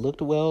defense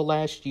looked well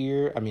last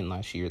game, 20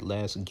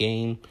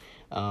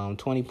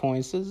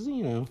 points is,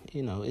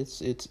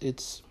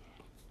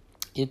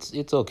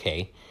 it's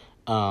okay.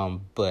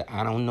 But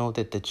I don't know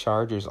that the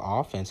Chargers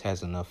offense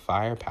has enough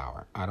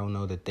firepower. I don't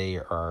know that they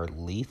are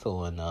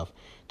lethal enough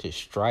to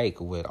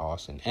strike with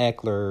Austin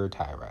Eckler,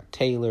 Tyrod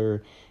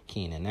Taylor,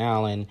 Keenan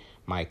Allen,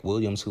 Mike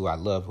Williams, who I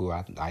love, who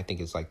I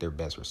think is like their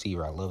best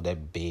receiver. I love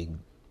that big,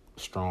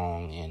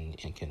 strong,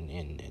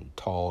 and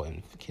tall,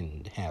 and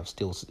can have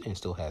still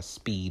has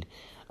speed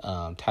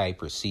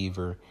type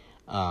receiver.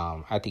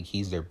 I think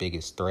he's their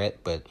biggest threat,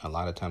 but a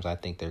lot of times I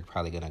think they're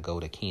probably going to go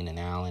to Keenan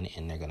Allen,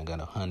 and they're going to go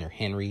to Hunter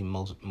Henry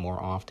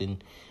more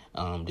often,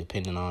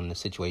 depending on the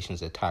situations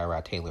that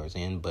Tyrod Taylor is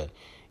in. But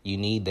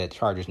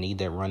Chargers need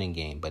that running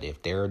game. But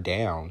if they're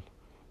down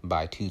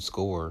by 2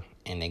 score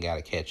and they got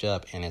to catch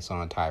up, and it's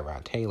on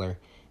Tyrod Taylor,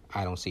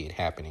 I don't see it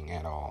happening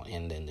at all.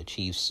 And then the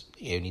Chiefs,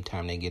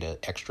 anytime they get an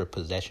extra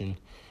possession,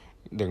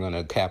 they're going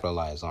to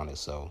capitalize on it.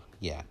 So,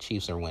 yeah,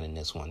 Chiefs are winning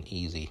this one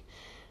easy.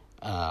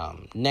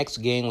 Next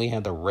game, we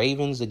have the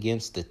Ravens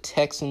against the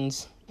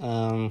Texans.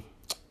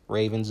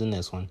 Ravens in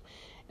this one.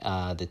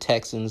 The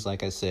Texans,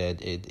 like I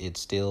said, it's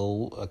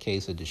still a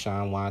case of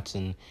Deshaun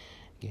Watson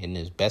getting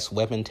his best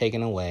weapon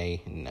taken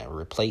away and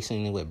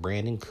replacing it with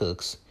Brandon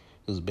Cooks,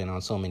 who's been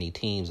on so many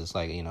teams. It's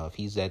like, if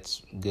he's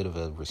that good of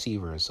a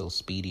receiver and so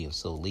speedy and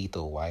so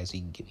lethal, why is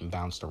he getting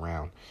bounced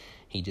around?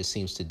 He just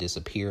seems to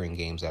disappear in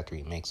games after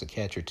he makes a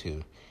catch or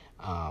two.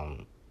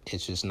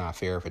 It's just not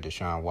fair for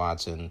Deshaun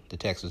Watson. The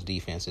Texans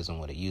defense isn't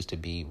what it used to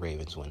be.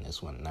 Ravens win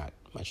this one. Not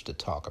much to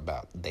talk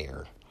about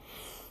there.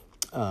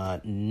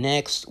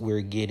 Next,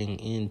 we're getting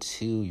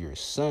into your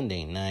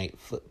Sunday night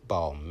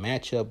football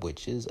matchup,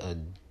 which is a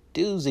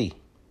doozy.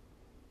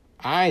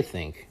 I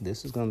think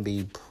this is going to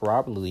be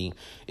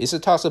it's a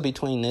toss-up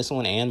between this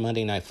one and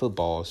Monday Night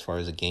Football as far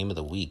as a game of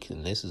the week.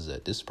 And this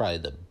is probably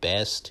the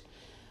best.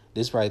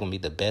 This is probably going to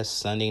be the best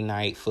Sunday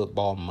night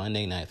football,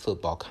 Monday night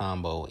football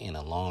combo in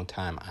a long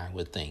time, I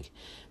would think.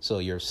 So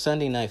your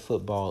Sunday night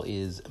football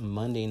is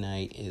Sunday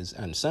night,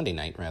 I'm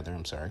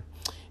sorry.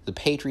 The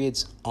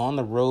Patriots on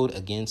the road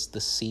against the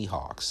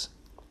Seahawks.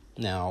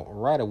 Now,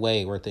 right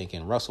away, we're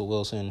thinking Russell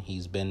Wilson,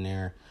 he's been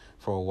there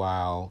for a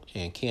while,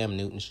 and Cam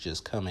Newton's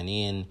just coming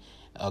in.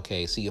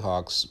 Okay,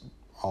 Seahawks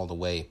all the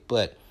way.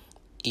 But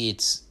I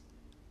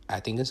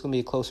think it's going to be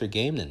a closer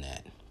game than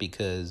that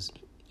because,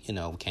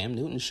 Cam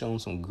Newton's shown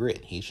some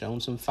grit. He's shown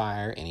some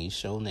fire, and he's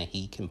shown that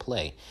he can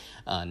play.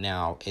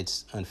 Now,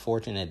 it's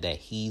unfortunate that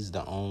he's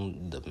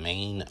the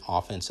main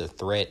offensive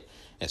threat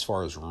as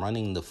far as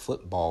running the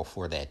football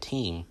for that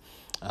team.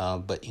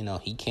 But,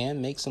 he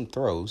can make some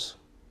throws.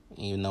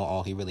 even though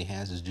all he really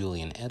has is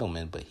Julian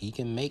Edelman, but he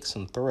can make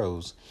some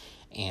throws.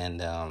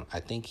 And I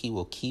think he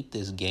will keep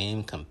this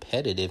game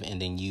competitive.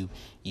 And then you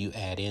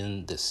add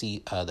in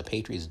the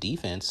Patriots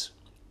defense.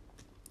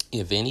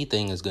 If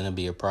anything is going to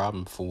be a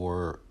problem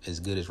for as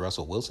good as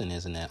Russell Wilson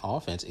is in that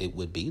offense, it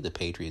would be the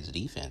Patriots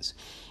defense.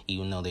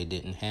 Even though they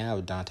didn't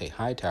have Dante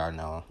Hightower,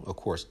 now, of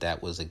course,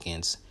 that was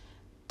against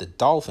the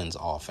Dolphins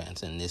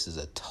offense. And this is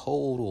a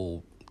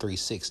total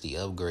 360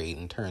 upgrade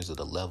in terms of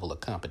the level of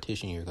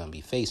competition you're going to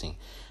be facing,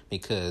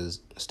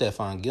 because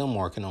Stephon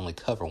Gilmore can only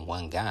cover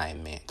one guy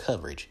in man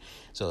coverage.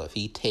 So if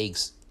he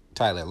takes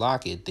Tyler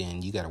Lockett,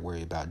 then you got to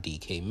worry about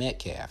DK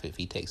Metcalf. If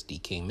he takes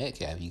DK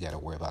Metcalf, you got to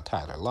worry about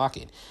Tyler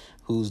Lockett.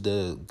 Who's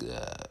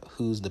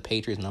the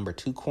Patriots' number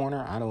 2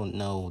 corner? I don't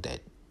know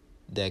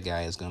that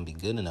guy is going to be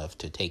good enough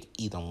to take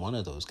either one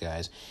of those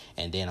guys.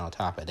 And then on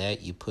top of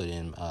that, you put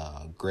in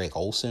Greg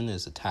Olsen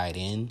as a tight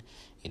end.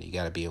 And you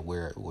got to be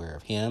aware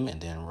of him.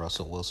 And then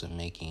Russell Wilson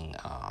making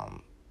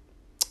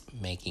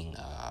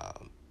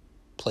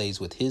plays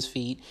with his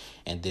feet.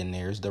 And then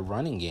there's the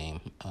running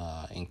game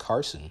in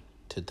Carson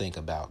to think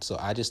about. So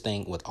I just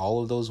think with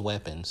all of those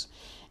weapons,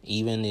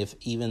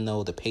 even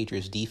though the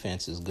Patriots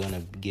defense is going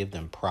to give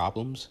them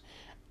problems,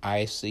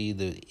 I see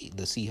the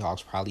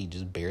Seahawks probably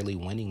just barely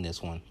winning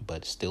this one,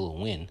 but still a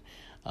win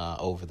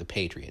over the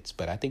Patriots.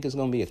 But I think it's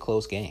going to be a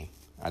close game.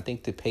 I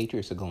think the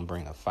Patriots are going to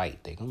bring a fight.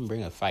 They're going to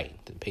bring a fight.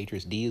 The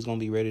Patriots D is going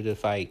to be ready to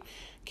fight.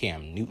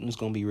 Cam Newton's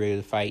going to be ready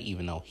to fight,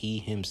 even though he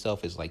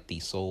himself is like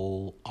the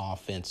sole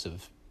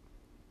offensive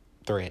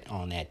threat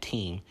on that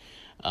team.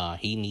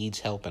 He needs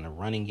help in a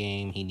running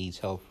game. He needs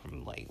help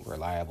from like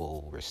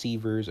reliable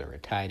receivers or a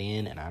tight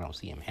end, and I don't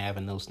see him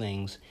having those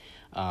things.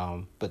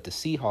 But the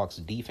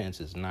Seahawks defense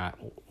is not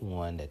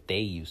one that they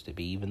used to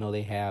be, even though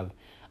they have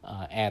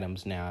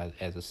Adams now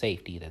as a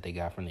safety that they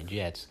got from the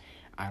Jets.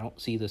 I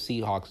don't see the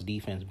Seahawks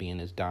defense being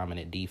this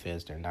dominant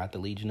defense. They're not the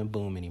Legion of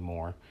Boom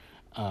anymore.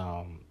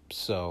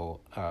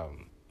 So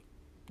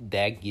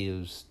that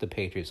gives the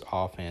Patriots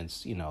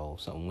offense,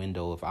 some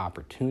window of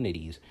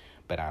opportunities,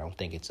 but I don't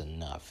think it's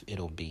enough. I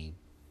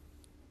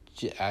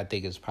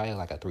think it's probably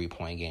like a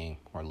 3-point game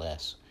or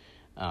less.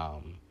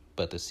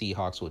 But the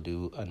Seahawks will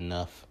do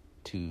enough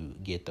to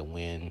get the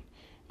win,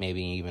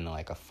 maybe even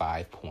like a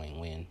 5-point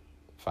win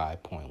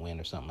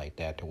or something like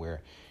that, to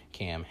where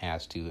Cam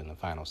has to, in the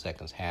final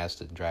seconds, has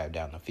to drive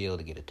down the field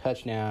to get a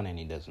touchdown, and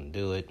he doesn't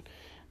do it.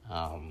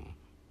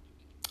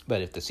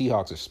 But if the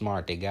Seahawks are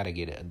smart, they got to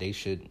get it.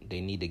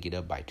 They need to get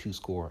up by 2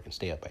 score and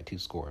stay up by 2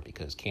 score,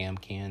 because Cam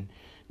can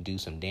do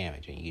some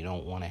damage, and you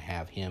don't want to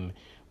have him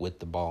with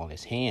the ball in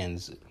his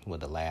hands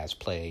with the last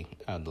play,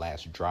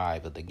 last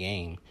drive of the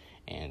game,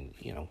 and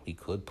he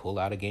could pull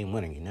out a game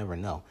winner. You never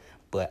know.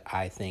 But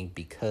I think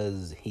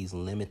because he's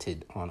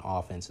limited on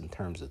offense in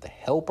terms of the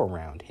help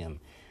around him,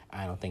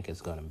 I don't think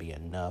it's going to be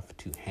enough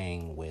to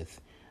hang with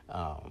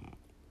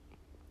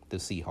the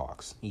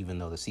Seahawks, even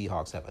though the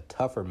Seahawks have a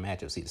tougher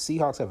matchup. See, the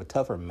Seahawks have a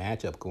tougher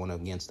matchup going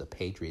up against the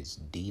Patriots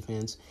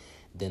defense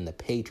than the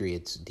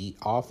Patriots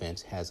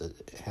offense has a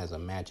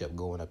matchup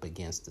going up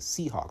against the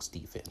Seahawks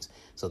defense.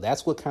 So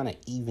that's what kind of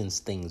evens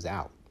things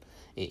out.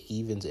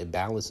 It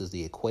balances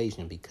the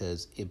equation,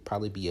 because it'd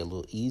probably be a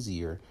little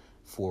easier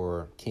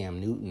for Cam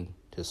Newton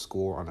to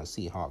score on a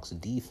Seahawks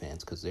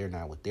defense, because they're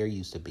not what they're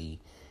used to be.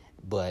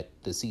 But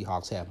the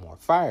Seahawks have more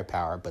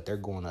firepower, but they're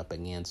going up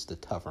against the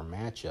tougher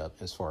matchup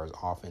as far as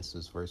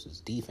offenses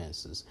versus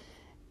defenses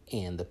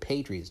and the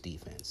Patriots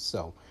defense.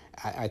 So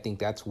I think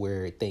that's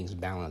where things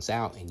balance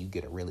out and you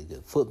get a really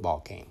good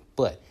football game.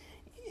 But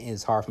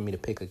it's hard for me to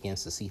pick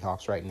against the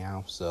Seahawks right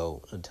now.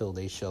 So until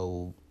they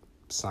show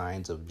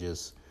signs of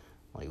just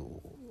like,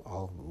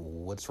 oh,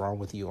 what's wrong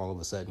with you? All of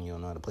a sudden you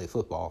don't know how to play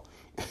football.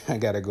 I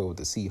got to go with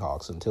the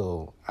Seahawks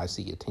until I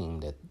see a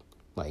team that,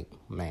 like,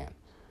 man,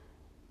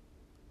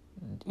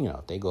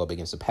 if they go up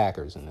against the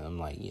Packers and I'm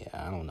like, yeah,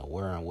 I don't know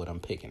what I'm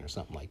picking or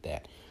something like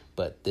that.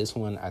 But this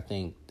one, I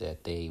think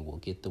that they will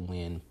get the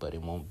win, but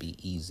it won't be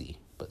easy.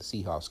 But the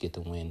Seahawks get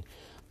the win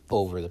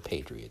over the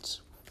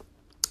Patriots.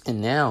 And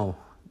now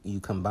you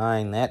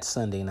combine that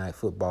Sunday night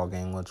football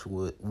game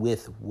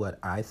with what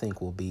I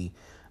think will be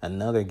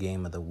another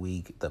game of the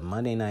week, the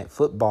Monday night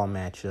football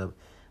matchup,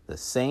 the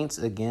Saints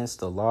against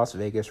the Las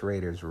Vegas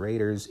Raiders.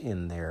 Raiders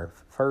in their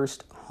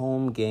first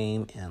home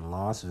game in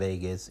Las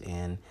Vegas,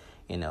 and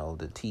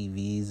the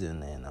TVs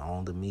and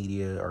all the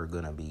media are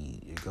gonna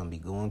be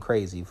going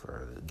crazy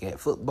for get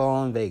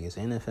football in Vegas,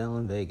 NFL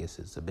in Vegas.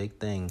 It's a big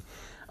thing.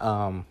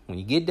 When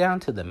you get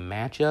down to the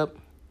matchup,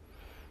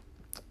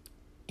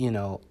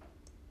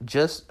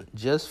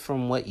 just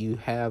from what you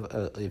have,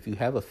 if you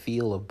have a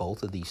feel of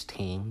both of these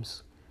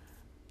teams,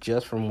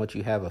 just from what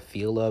you have a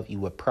feel of, you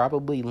would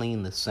probably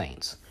lean the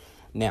Saints.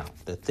 Now,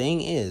 the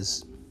thing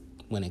is,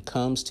 when it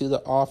comes to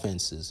the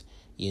offenses,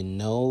 you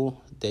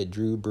know that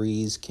Drew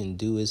Brees can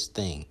do his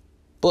thing.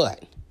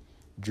 But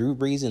Drew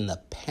Brees in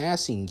the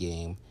passing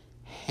game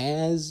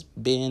has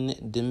been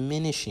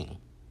diminishing.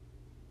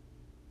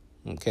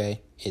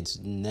 Okay? It's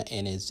in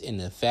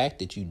the fact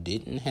that you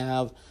didn't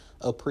have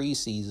a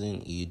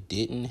preseason, you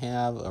didn't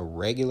have a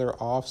regular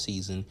off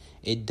season,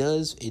 it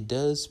does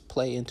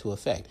play into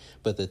effect.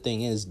 But the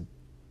thing is,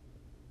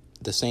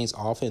 the Saints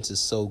offense is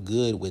so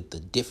good with the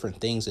different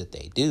things that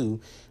they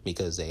do,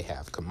 because they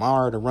have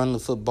Kamara to run the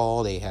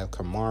football. They have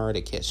Kamara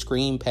to catch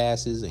screen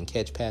passes and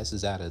catch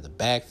passes out of the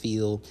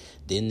backfield.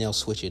 Then they'll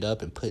switch it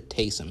up and put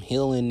Taysom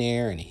Hill in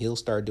there, and he'll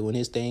start doing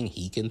his thing.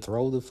 He can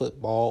throw the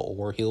football,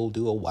 or he'll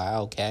do a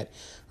wildcat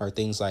or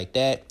things like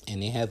that.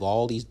 And they have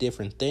all these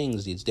different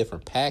things, these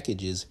different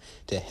packages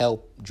to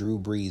help Drew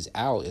Brees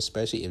out,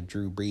 especially if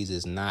Drew Brees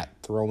is not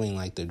throwing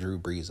like the Drew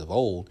Brees of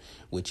old,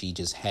 which he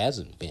just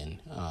hasn't been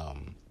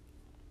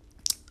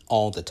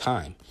all the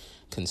time,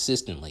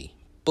 consistently.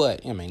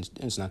 But, I mean,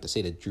 it's not to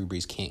say that Drew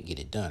Brees can't get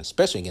it done,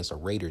 especially against a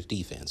Raiders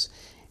defense.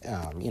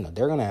 They're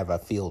going to have a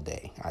field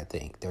day, I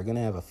think. They're going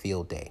to have a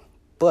field day.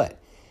 But,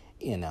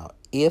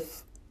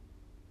 if,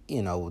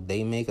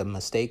 they make a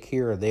mistake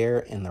here or there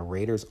and the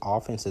Raiders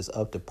offense is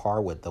up to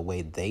par with the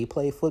way they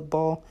play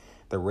football,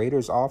 the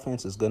Raiders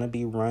offense is going to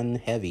be run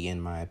heavy, in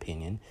my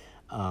opinion.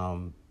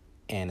 And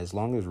as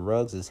long as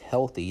Ruggs is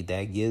healthy,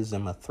 that gives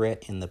them a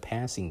threat in the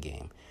passing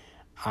game.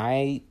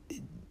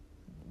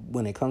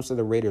 When it comes to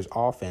the Raiders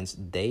offense,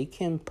 they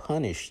can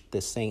punish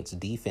the Saints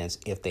defense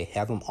if they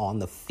have them on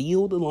the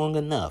field long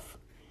enough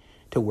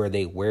to where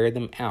they wear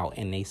them out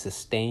and they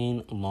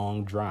sustain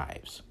long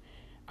drives.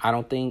 I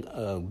don't think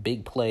a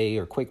big play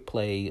or quick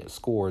play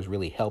scores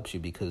really helps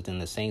you, because then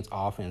the Saints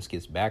offense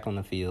gets back on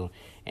the field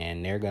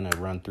and they're going to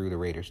run through the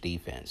Raiders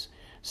defense.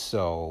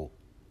 So,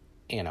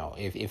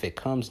 if it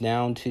comes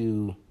down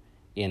to,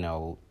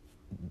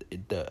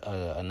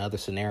 another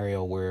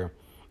scenario where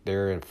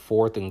they're at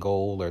 4th and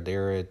goal, or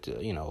they're at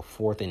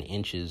 4th and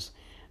inches,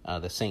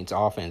 the Saints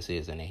offense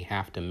is, and they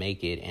have to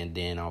make it, and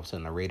then all of a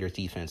sudden the Raiders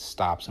defense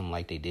stops them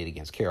like they did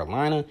against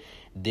Carolina,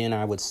 then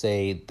I would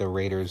say the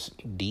Raiders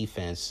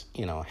defense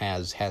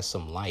has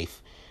some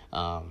life,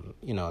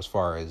 as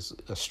far as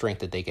a strength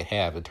that they could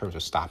have in terms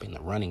of stopping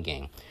the running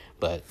game.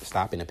 But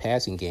stopping the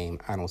passing game,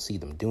 I don't see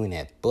them doing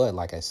that. But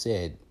like I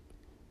said,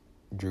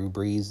 Drew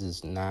Brees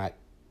is not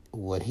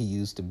what he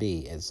used to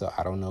be, and so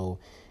I don't know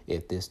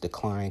if this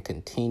decline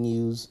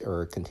continues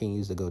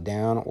to go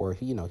down, or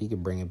he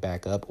could bring it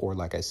back up, or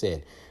like I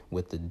said,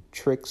 with the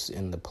tricks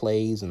and the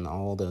plays and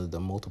all the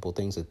multiple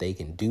things that they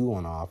can do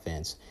on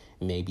offense,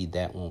 maybe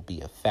that won't be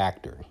a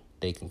factor.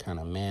 They can kind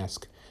of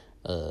mask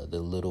the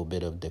little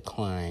bit of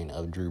decline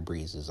of Drew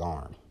Brees'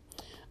 arm.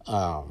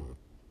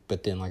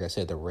 But then, like I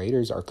said, the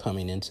Raiders are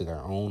coming into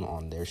their own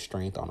on their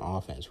strength on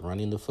offense,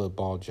 running the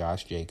football.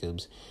 Josh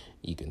Jacobs,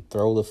 you can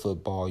throw the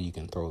football, you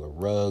can throw the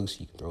Ruggs,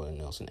 you can throw to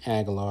Nelson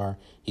Aguilar.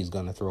 He's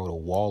going to throw to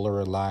Waller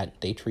a lot.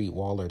 They treat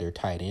Waller, their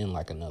tight end,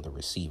 like another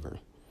receiver.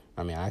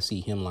 I mean, I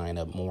see him line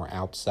up more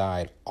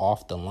outside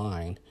off the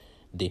line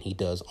than he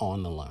does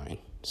on the line.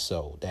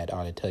 So that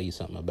ought to tell you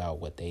something about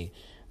what they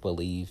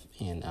believe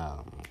in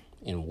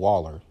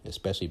Waller,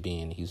 especially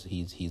being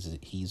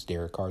he's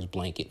Derek Carr's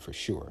blanket for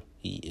sure.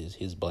 He is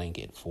his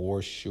blanket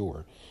for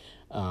sure.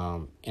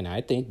 And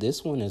I think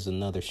this one is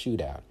another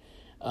shootout.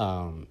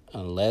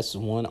 Unless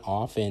one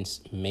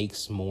offense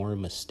makes more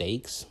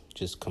mistakes,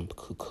 just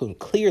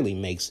clearly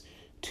makes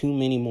too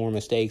many more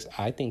mistakes,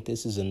 I think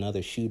this is another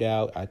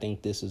shootout. I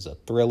think this is a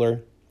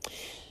thriller.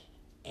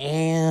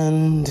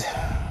 And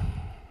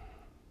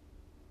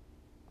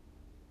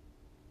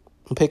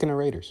I'm picking the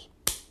Raiders.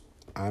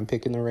 I'm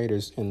picking the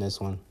Raiders in this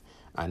one.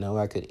 I know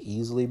I could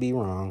easily be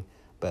wrong,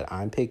 but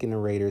I'm picking the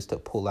Raiders to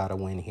pull out a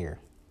win here.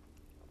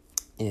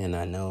 And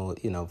I know,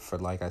 for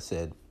like I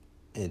said,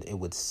 it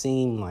would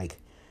seem like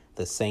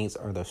the Saints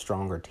are the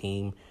stronger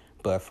team.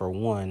 But for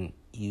one,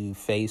 you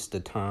face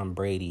the Tom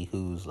Brady,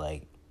 who's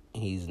like,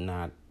 he's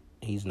not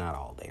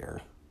all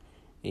there.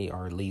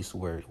 Or at least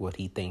what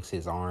he thinks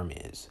his arm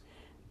is.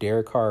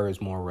 Derek Carr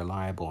is more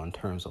reliable in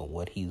terms of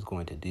what he's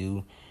going to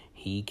do.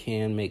 He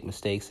can make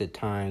mistakes at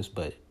times,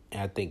 but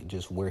I think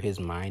just where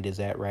his mind is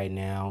at right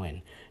now,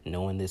 and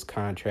knowing this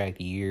contract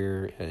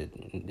year,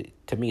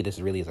 to me, this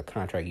really is a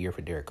contract year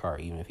for Derek Carr,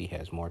 even if he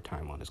has more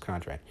time on his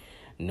contract.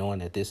 Knowing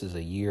that this is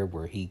a year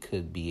where he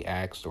could be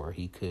axed, or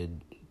he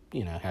could,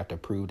 have to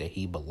prove that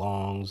he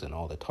belongs, and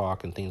all the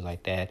talk and things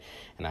like that.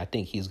 And I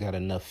think he's got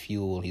enough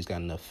fuel, he's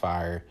got enough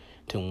fire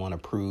to want to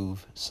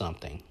prove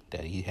something,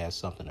 that he has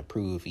something to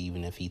prove,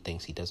 even if he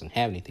thinks he doesn't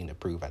have anything to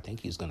prove. I think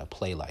he's going to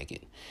play like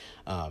it.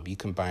 You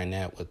combine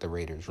that with the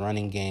Raiders'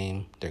 running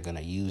game. They're going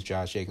to use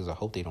Josh Jacobs. I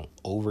hope they don't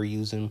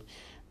overuse him,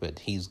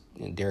 but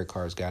Derek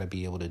Carr's got to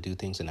be able to do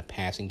things in the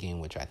passing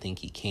game, which I think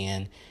he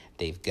can.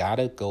 They've got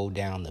to go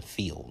down the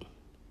field.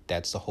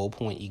 That's the whole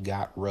point. You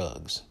got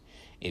Ruggs.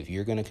 If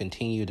you're going to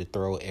continue to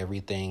throw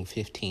everything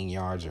 15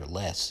 yards or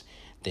less,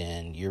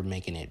 then you're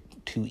making it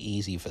too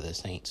easy for the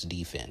Saints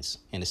defense.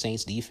 And the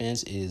Saints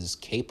defense is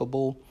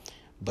capable,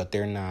 but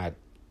they're not,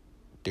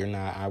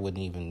 I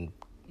wouldn't even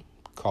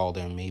call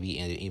them maybe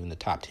even the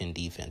top 10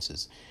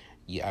 defenses.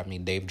 Yeah, I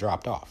mean, they've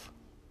dropped off.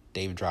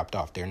 They're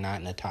not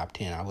in the top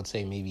 10. I would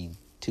say maybe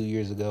 2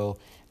 years ago,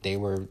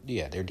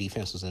 their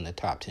defense was in the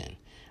top 10.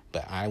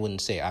 But I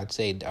wouldn't say, I'd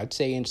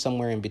say in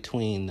somewhere in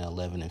between the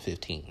 11 and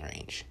 15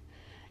 range,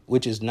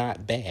 which is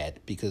not bad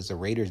because the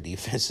Raiders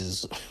defense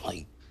is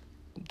like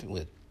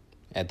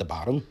at the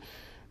bottom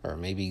or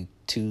maybe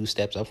 2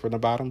 steps up from the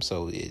bottom.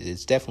 So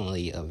it's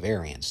definitely a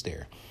variance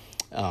there.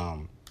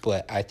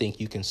 But I think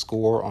you can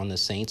score on the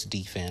Saints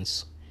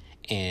defense,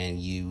 and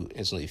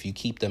if you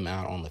keep them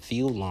out on the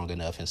field long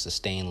enough and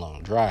sustain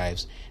long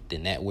drives,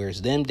 then that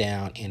wears them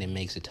down and it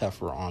makes it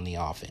tougher on the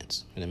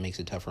offense. And it makes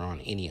it tougher on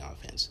any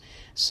offense.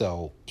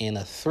 So in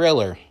a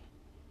thriller,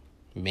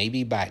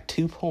 maybe by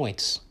 2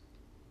 points,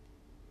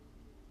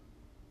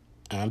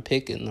 I'm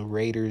picking the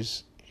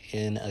Raiders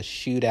in a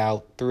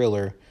shootout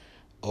thriller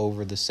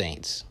over the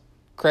Saints.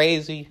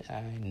 Crazy,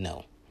 I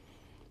know.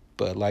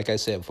 But like I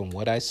said, from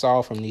what I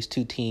saw from these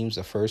two teams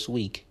the first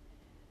week,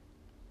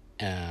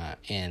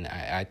 and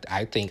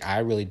I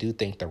really do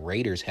think the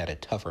Raiders had a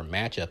tougher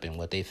matchup in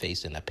what they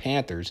faced in the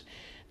Panthers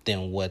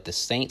than what the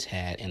Saints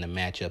had in the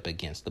matchup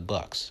against the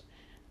Bucs.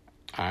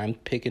 I'm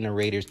picking the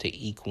Raiders to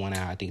eke one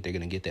out. I think they're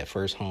going to get that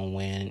first home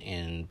win,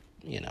 and,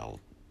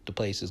 the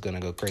place is going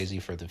to go crazy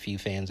for the few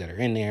fans that are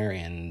in there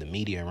and the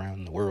media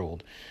around the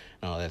world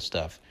and all that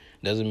stuff.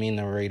 Doesn't mean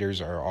the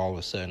Raiders are all of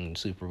a sudden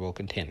Super Bowl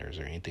contenders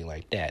or anything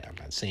like that. I'm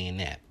not saying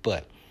that.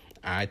 But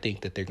I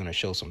think that they're going to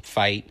show some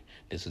fight.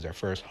 This is their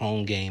first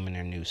home game in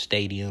their new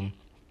stadium.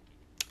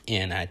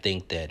 And I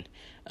think that,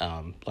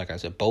 like I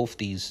said, both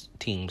these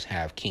teams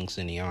have kinks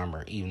in the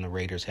armor. Even the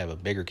Raiders have a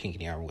bigger kink in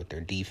the armor with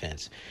their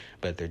defense.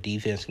 But if their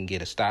defense can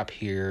get a stop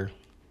here,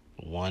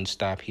 one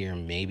stop here,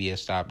 maybe a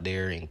stop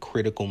there in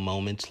critical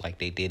moments like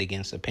they did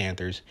against the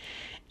Panthers,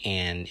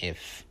 and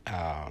if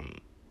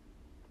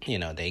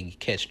they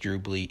catch Drew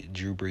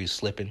Brees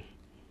slipping,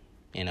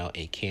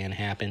 it can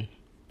happen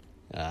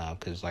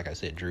because, like I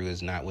said, Drew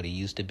is not what he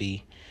used to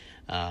be.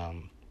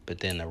 But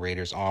then the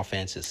Raiders'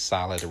 offense is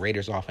solid. The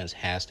Raiders' offense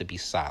has to be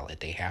solid.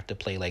 They have to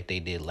play like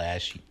they did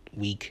last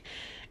week,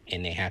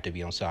 and they have to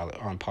be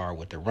on par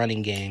with the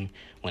running game.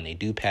 When they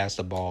do pass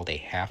the ball, they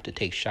have to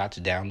take shots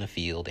down the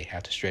field. They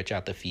have to stretch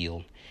out the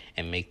field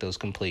and make those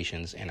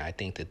completions, and I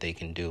think that they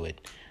can do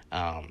it.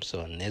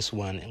 So in this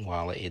one,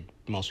 while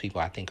most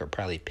people I think are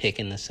probably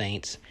picking the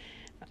Saints,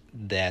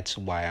 that's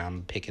why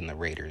I'm picking the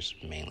Raiders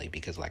mainly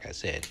because, like I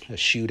said, a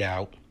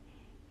shootout.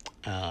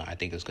 I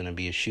think it's going to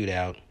be a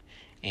shootout,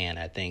 and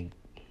I think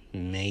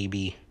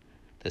maybe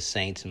the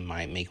Saints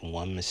might make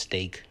one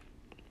mistake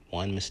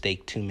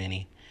too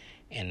many,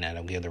 and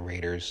that'll give the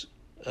Raiders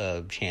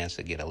a chance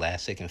to get a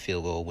last-second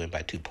field goal, win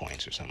by 2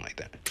 points or something like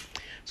that.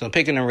 So I'm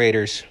picking the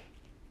Raiders,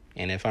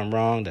 and if I'm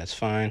wrong, that's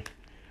fine.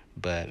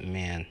 But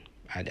man,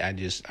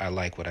 I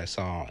like what I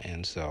saw,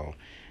 and so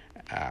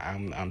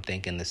I'm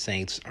thinking the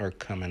Saints are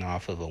coming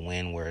off of a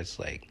win where it's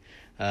like,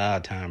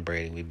 Tom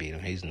Brady, we beat him.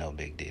 He's no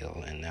big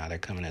deal. And now they're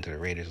coming into the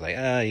Raiders like,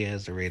 yeah,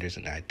 it's the Raiders.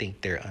 And I think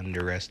they're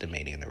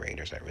underestimating the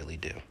Raiders. I really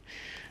do.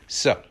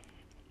 So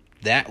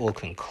that will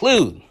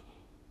conclude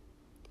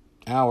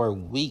our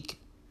Week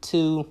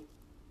 2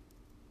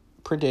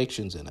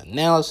 predictions and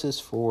analysis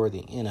for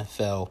the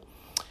NFL.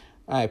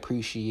 I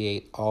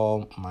appreciate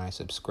all my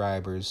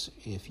subscribers.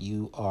 If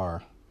you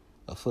are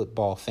a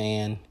football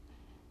fan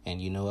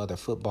and you know other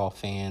football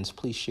fans,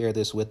 please share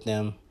this with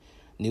them.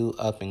 New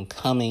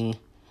up-and-coming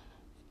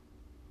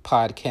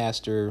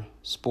podcaster,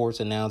 sports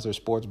announcer,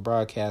 sports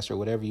broadcaster,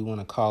 whatever you want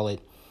to call it,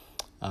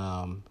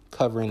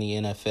 covering the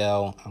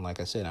NFL. And like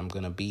I said, I'm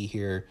going to be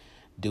here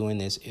doing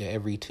this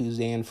every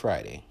Tuesday and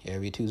Friday.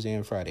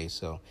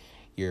 So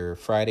your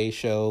Friday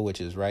show, which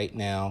is right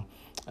now,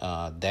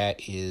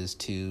 that is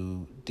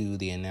to do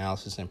the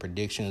analysis and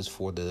predictions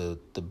for the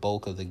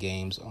bulk of the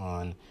games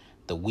on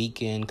the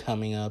weekend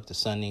coming up, the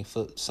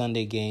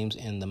Sunday games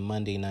and the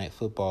Monday night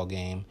football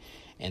game.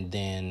 And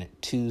then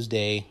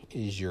Tuesday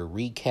is your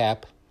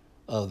recap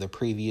of the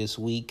previous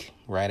week.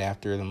 Right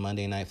after the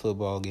Monday night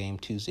football game,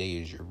 Tuesday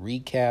is your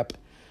recap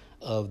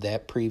of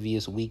that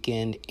previous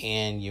weekend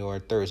and your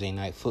Thursday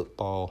night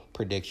football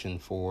prediction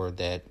for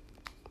that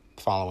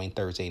following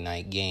Thursday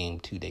night game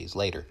 2 days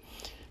later.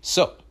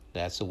 So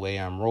that's the way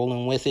I'm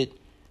rolling with it.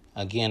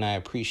 Again, I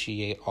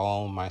appreciate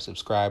all my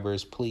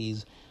subscribers.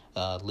 Please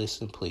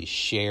listen, please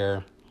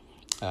share,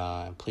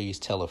 please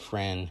tell a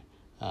friend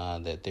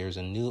that there's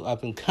a new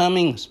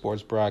up-and-coming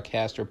sports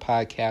broadcaster,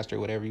 podcaster,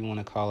 whatever you want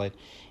to call it,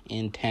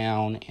 in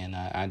town, and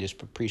I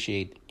just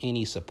appreciate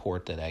any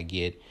support that I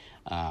get.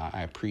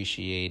 I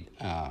appreciate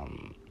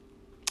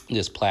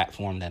this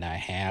platform that I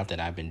have that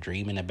I've been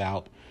dreaming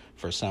about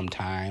for some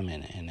time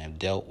and have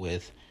dealt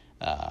with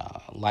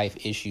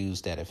life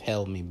issues that have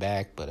held me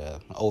back,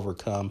 but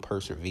overcome,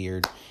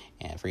 persevered.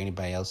 And for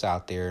anybody else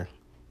out there,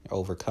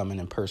 overcoming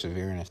and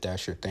persevering, if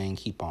that's your thing,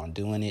 keep on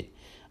doing it.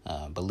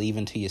 Believe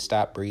until you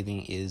stop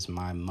breathing is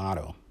my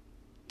motto.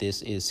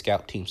 This is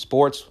Scout Team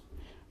Sports.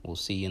 We'll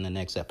see you in the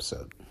next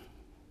episode.